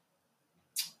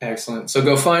 Excellent. So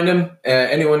go find him.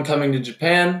 Anyone coming to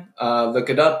Japan, look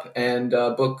it up and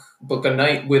book a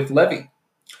night with Levi.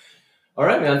 All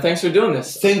right, man. Thanks for doing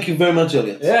this. Thank you very much,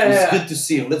 Elliot. Yeah, It was good to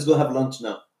see you. Let's go have lunch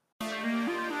now.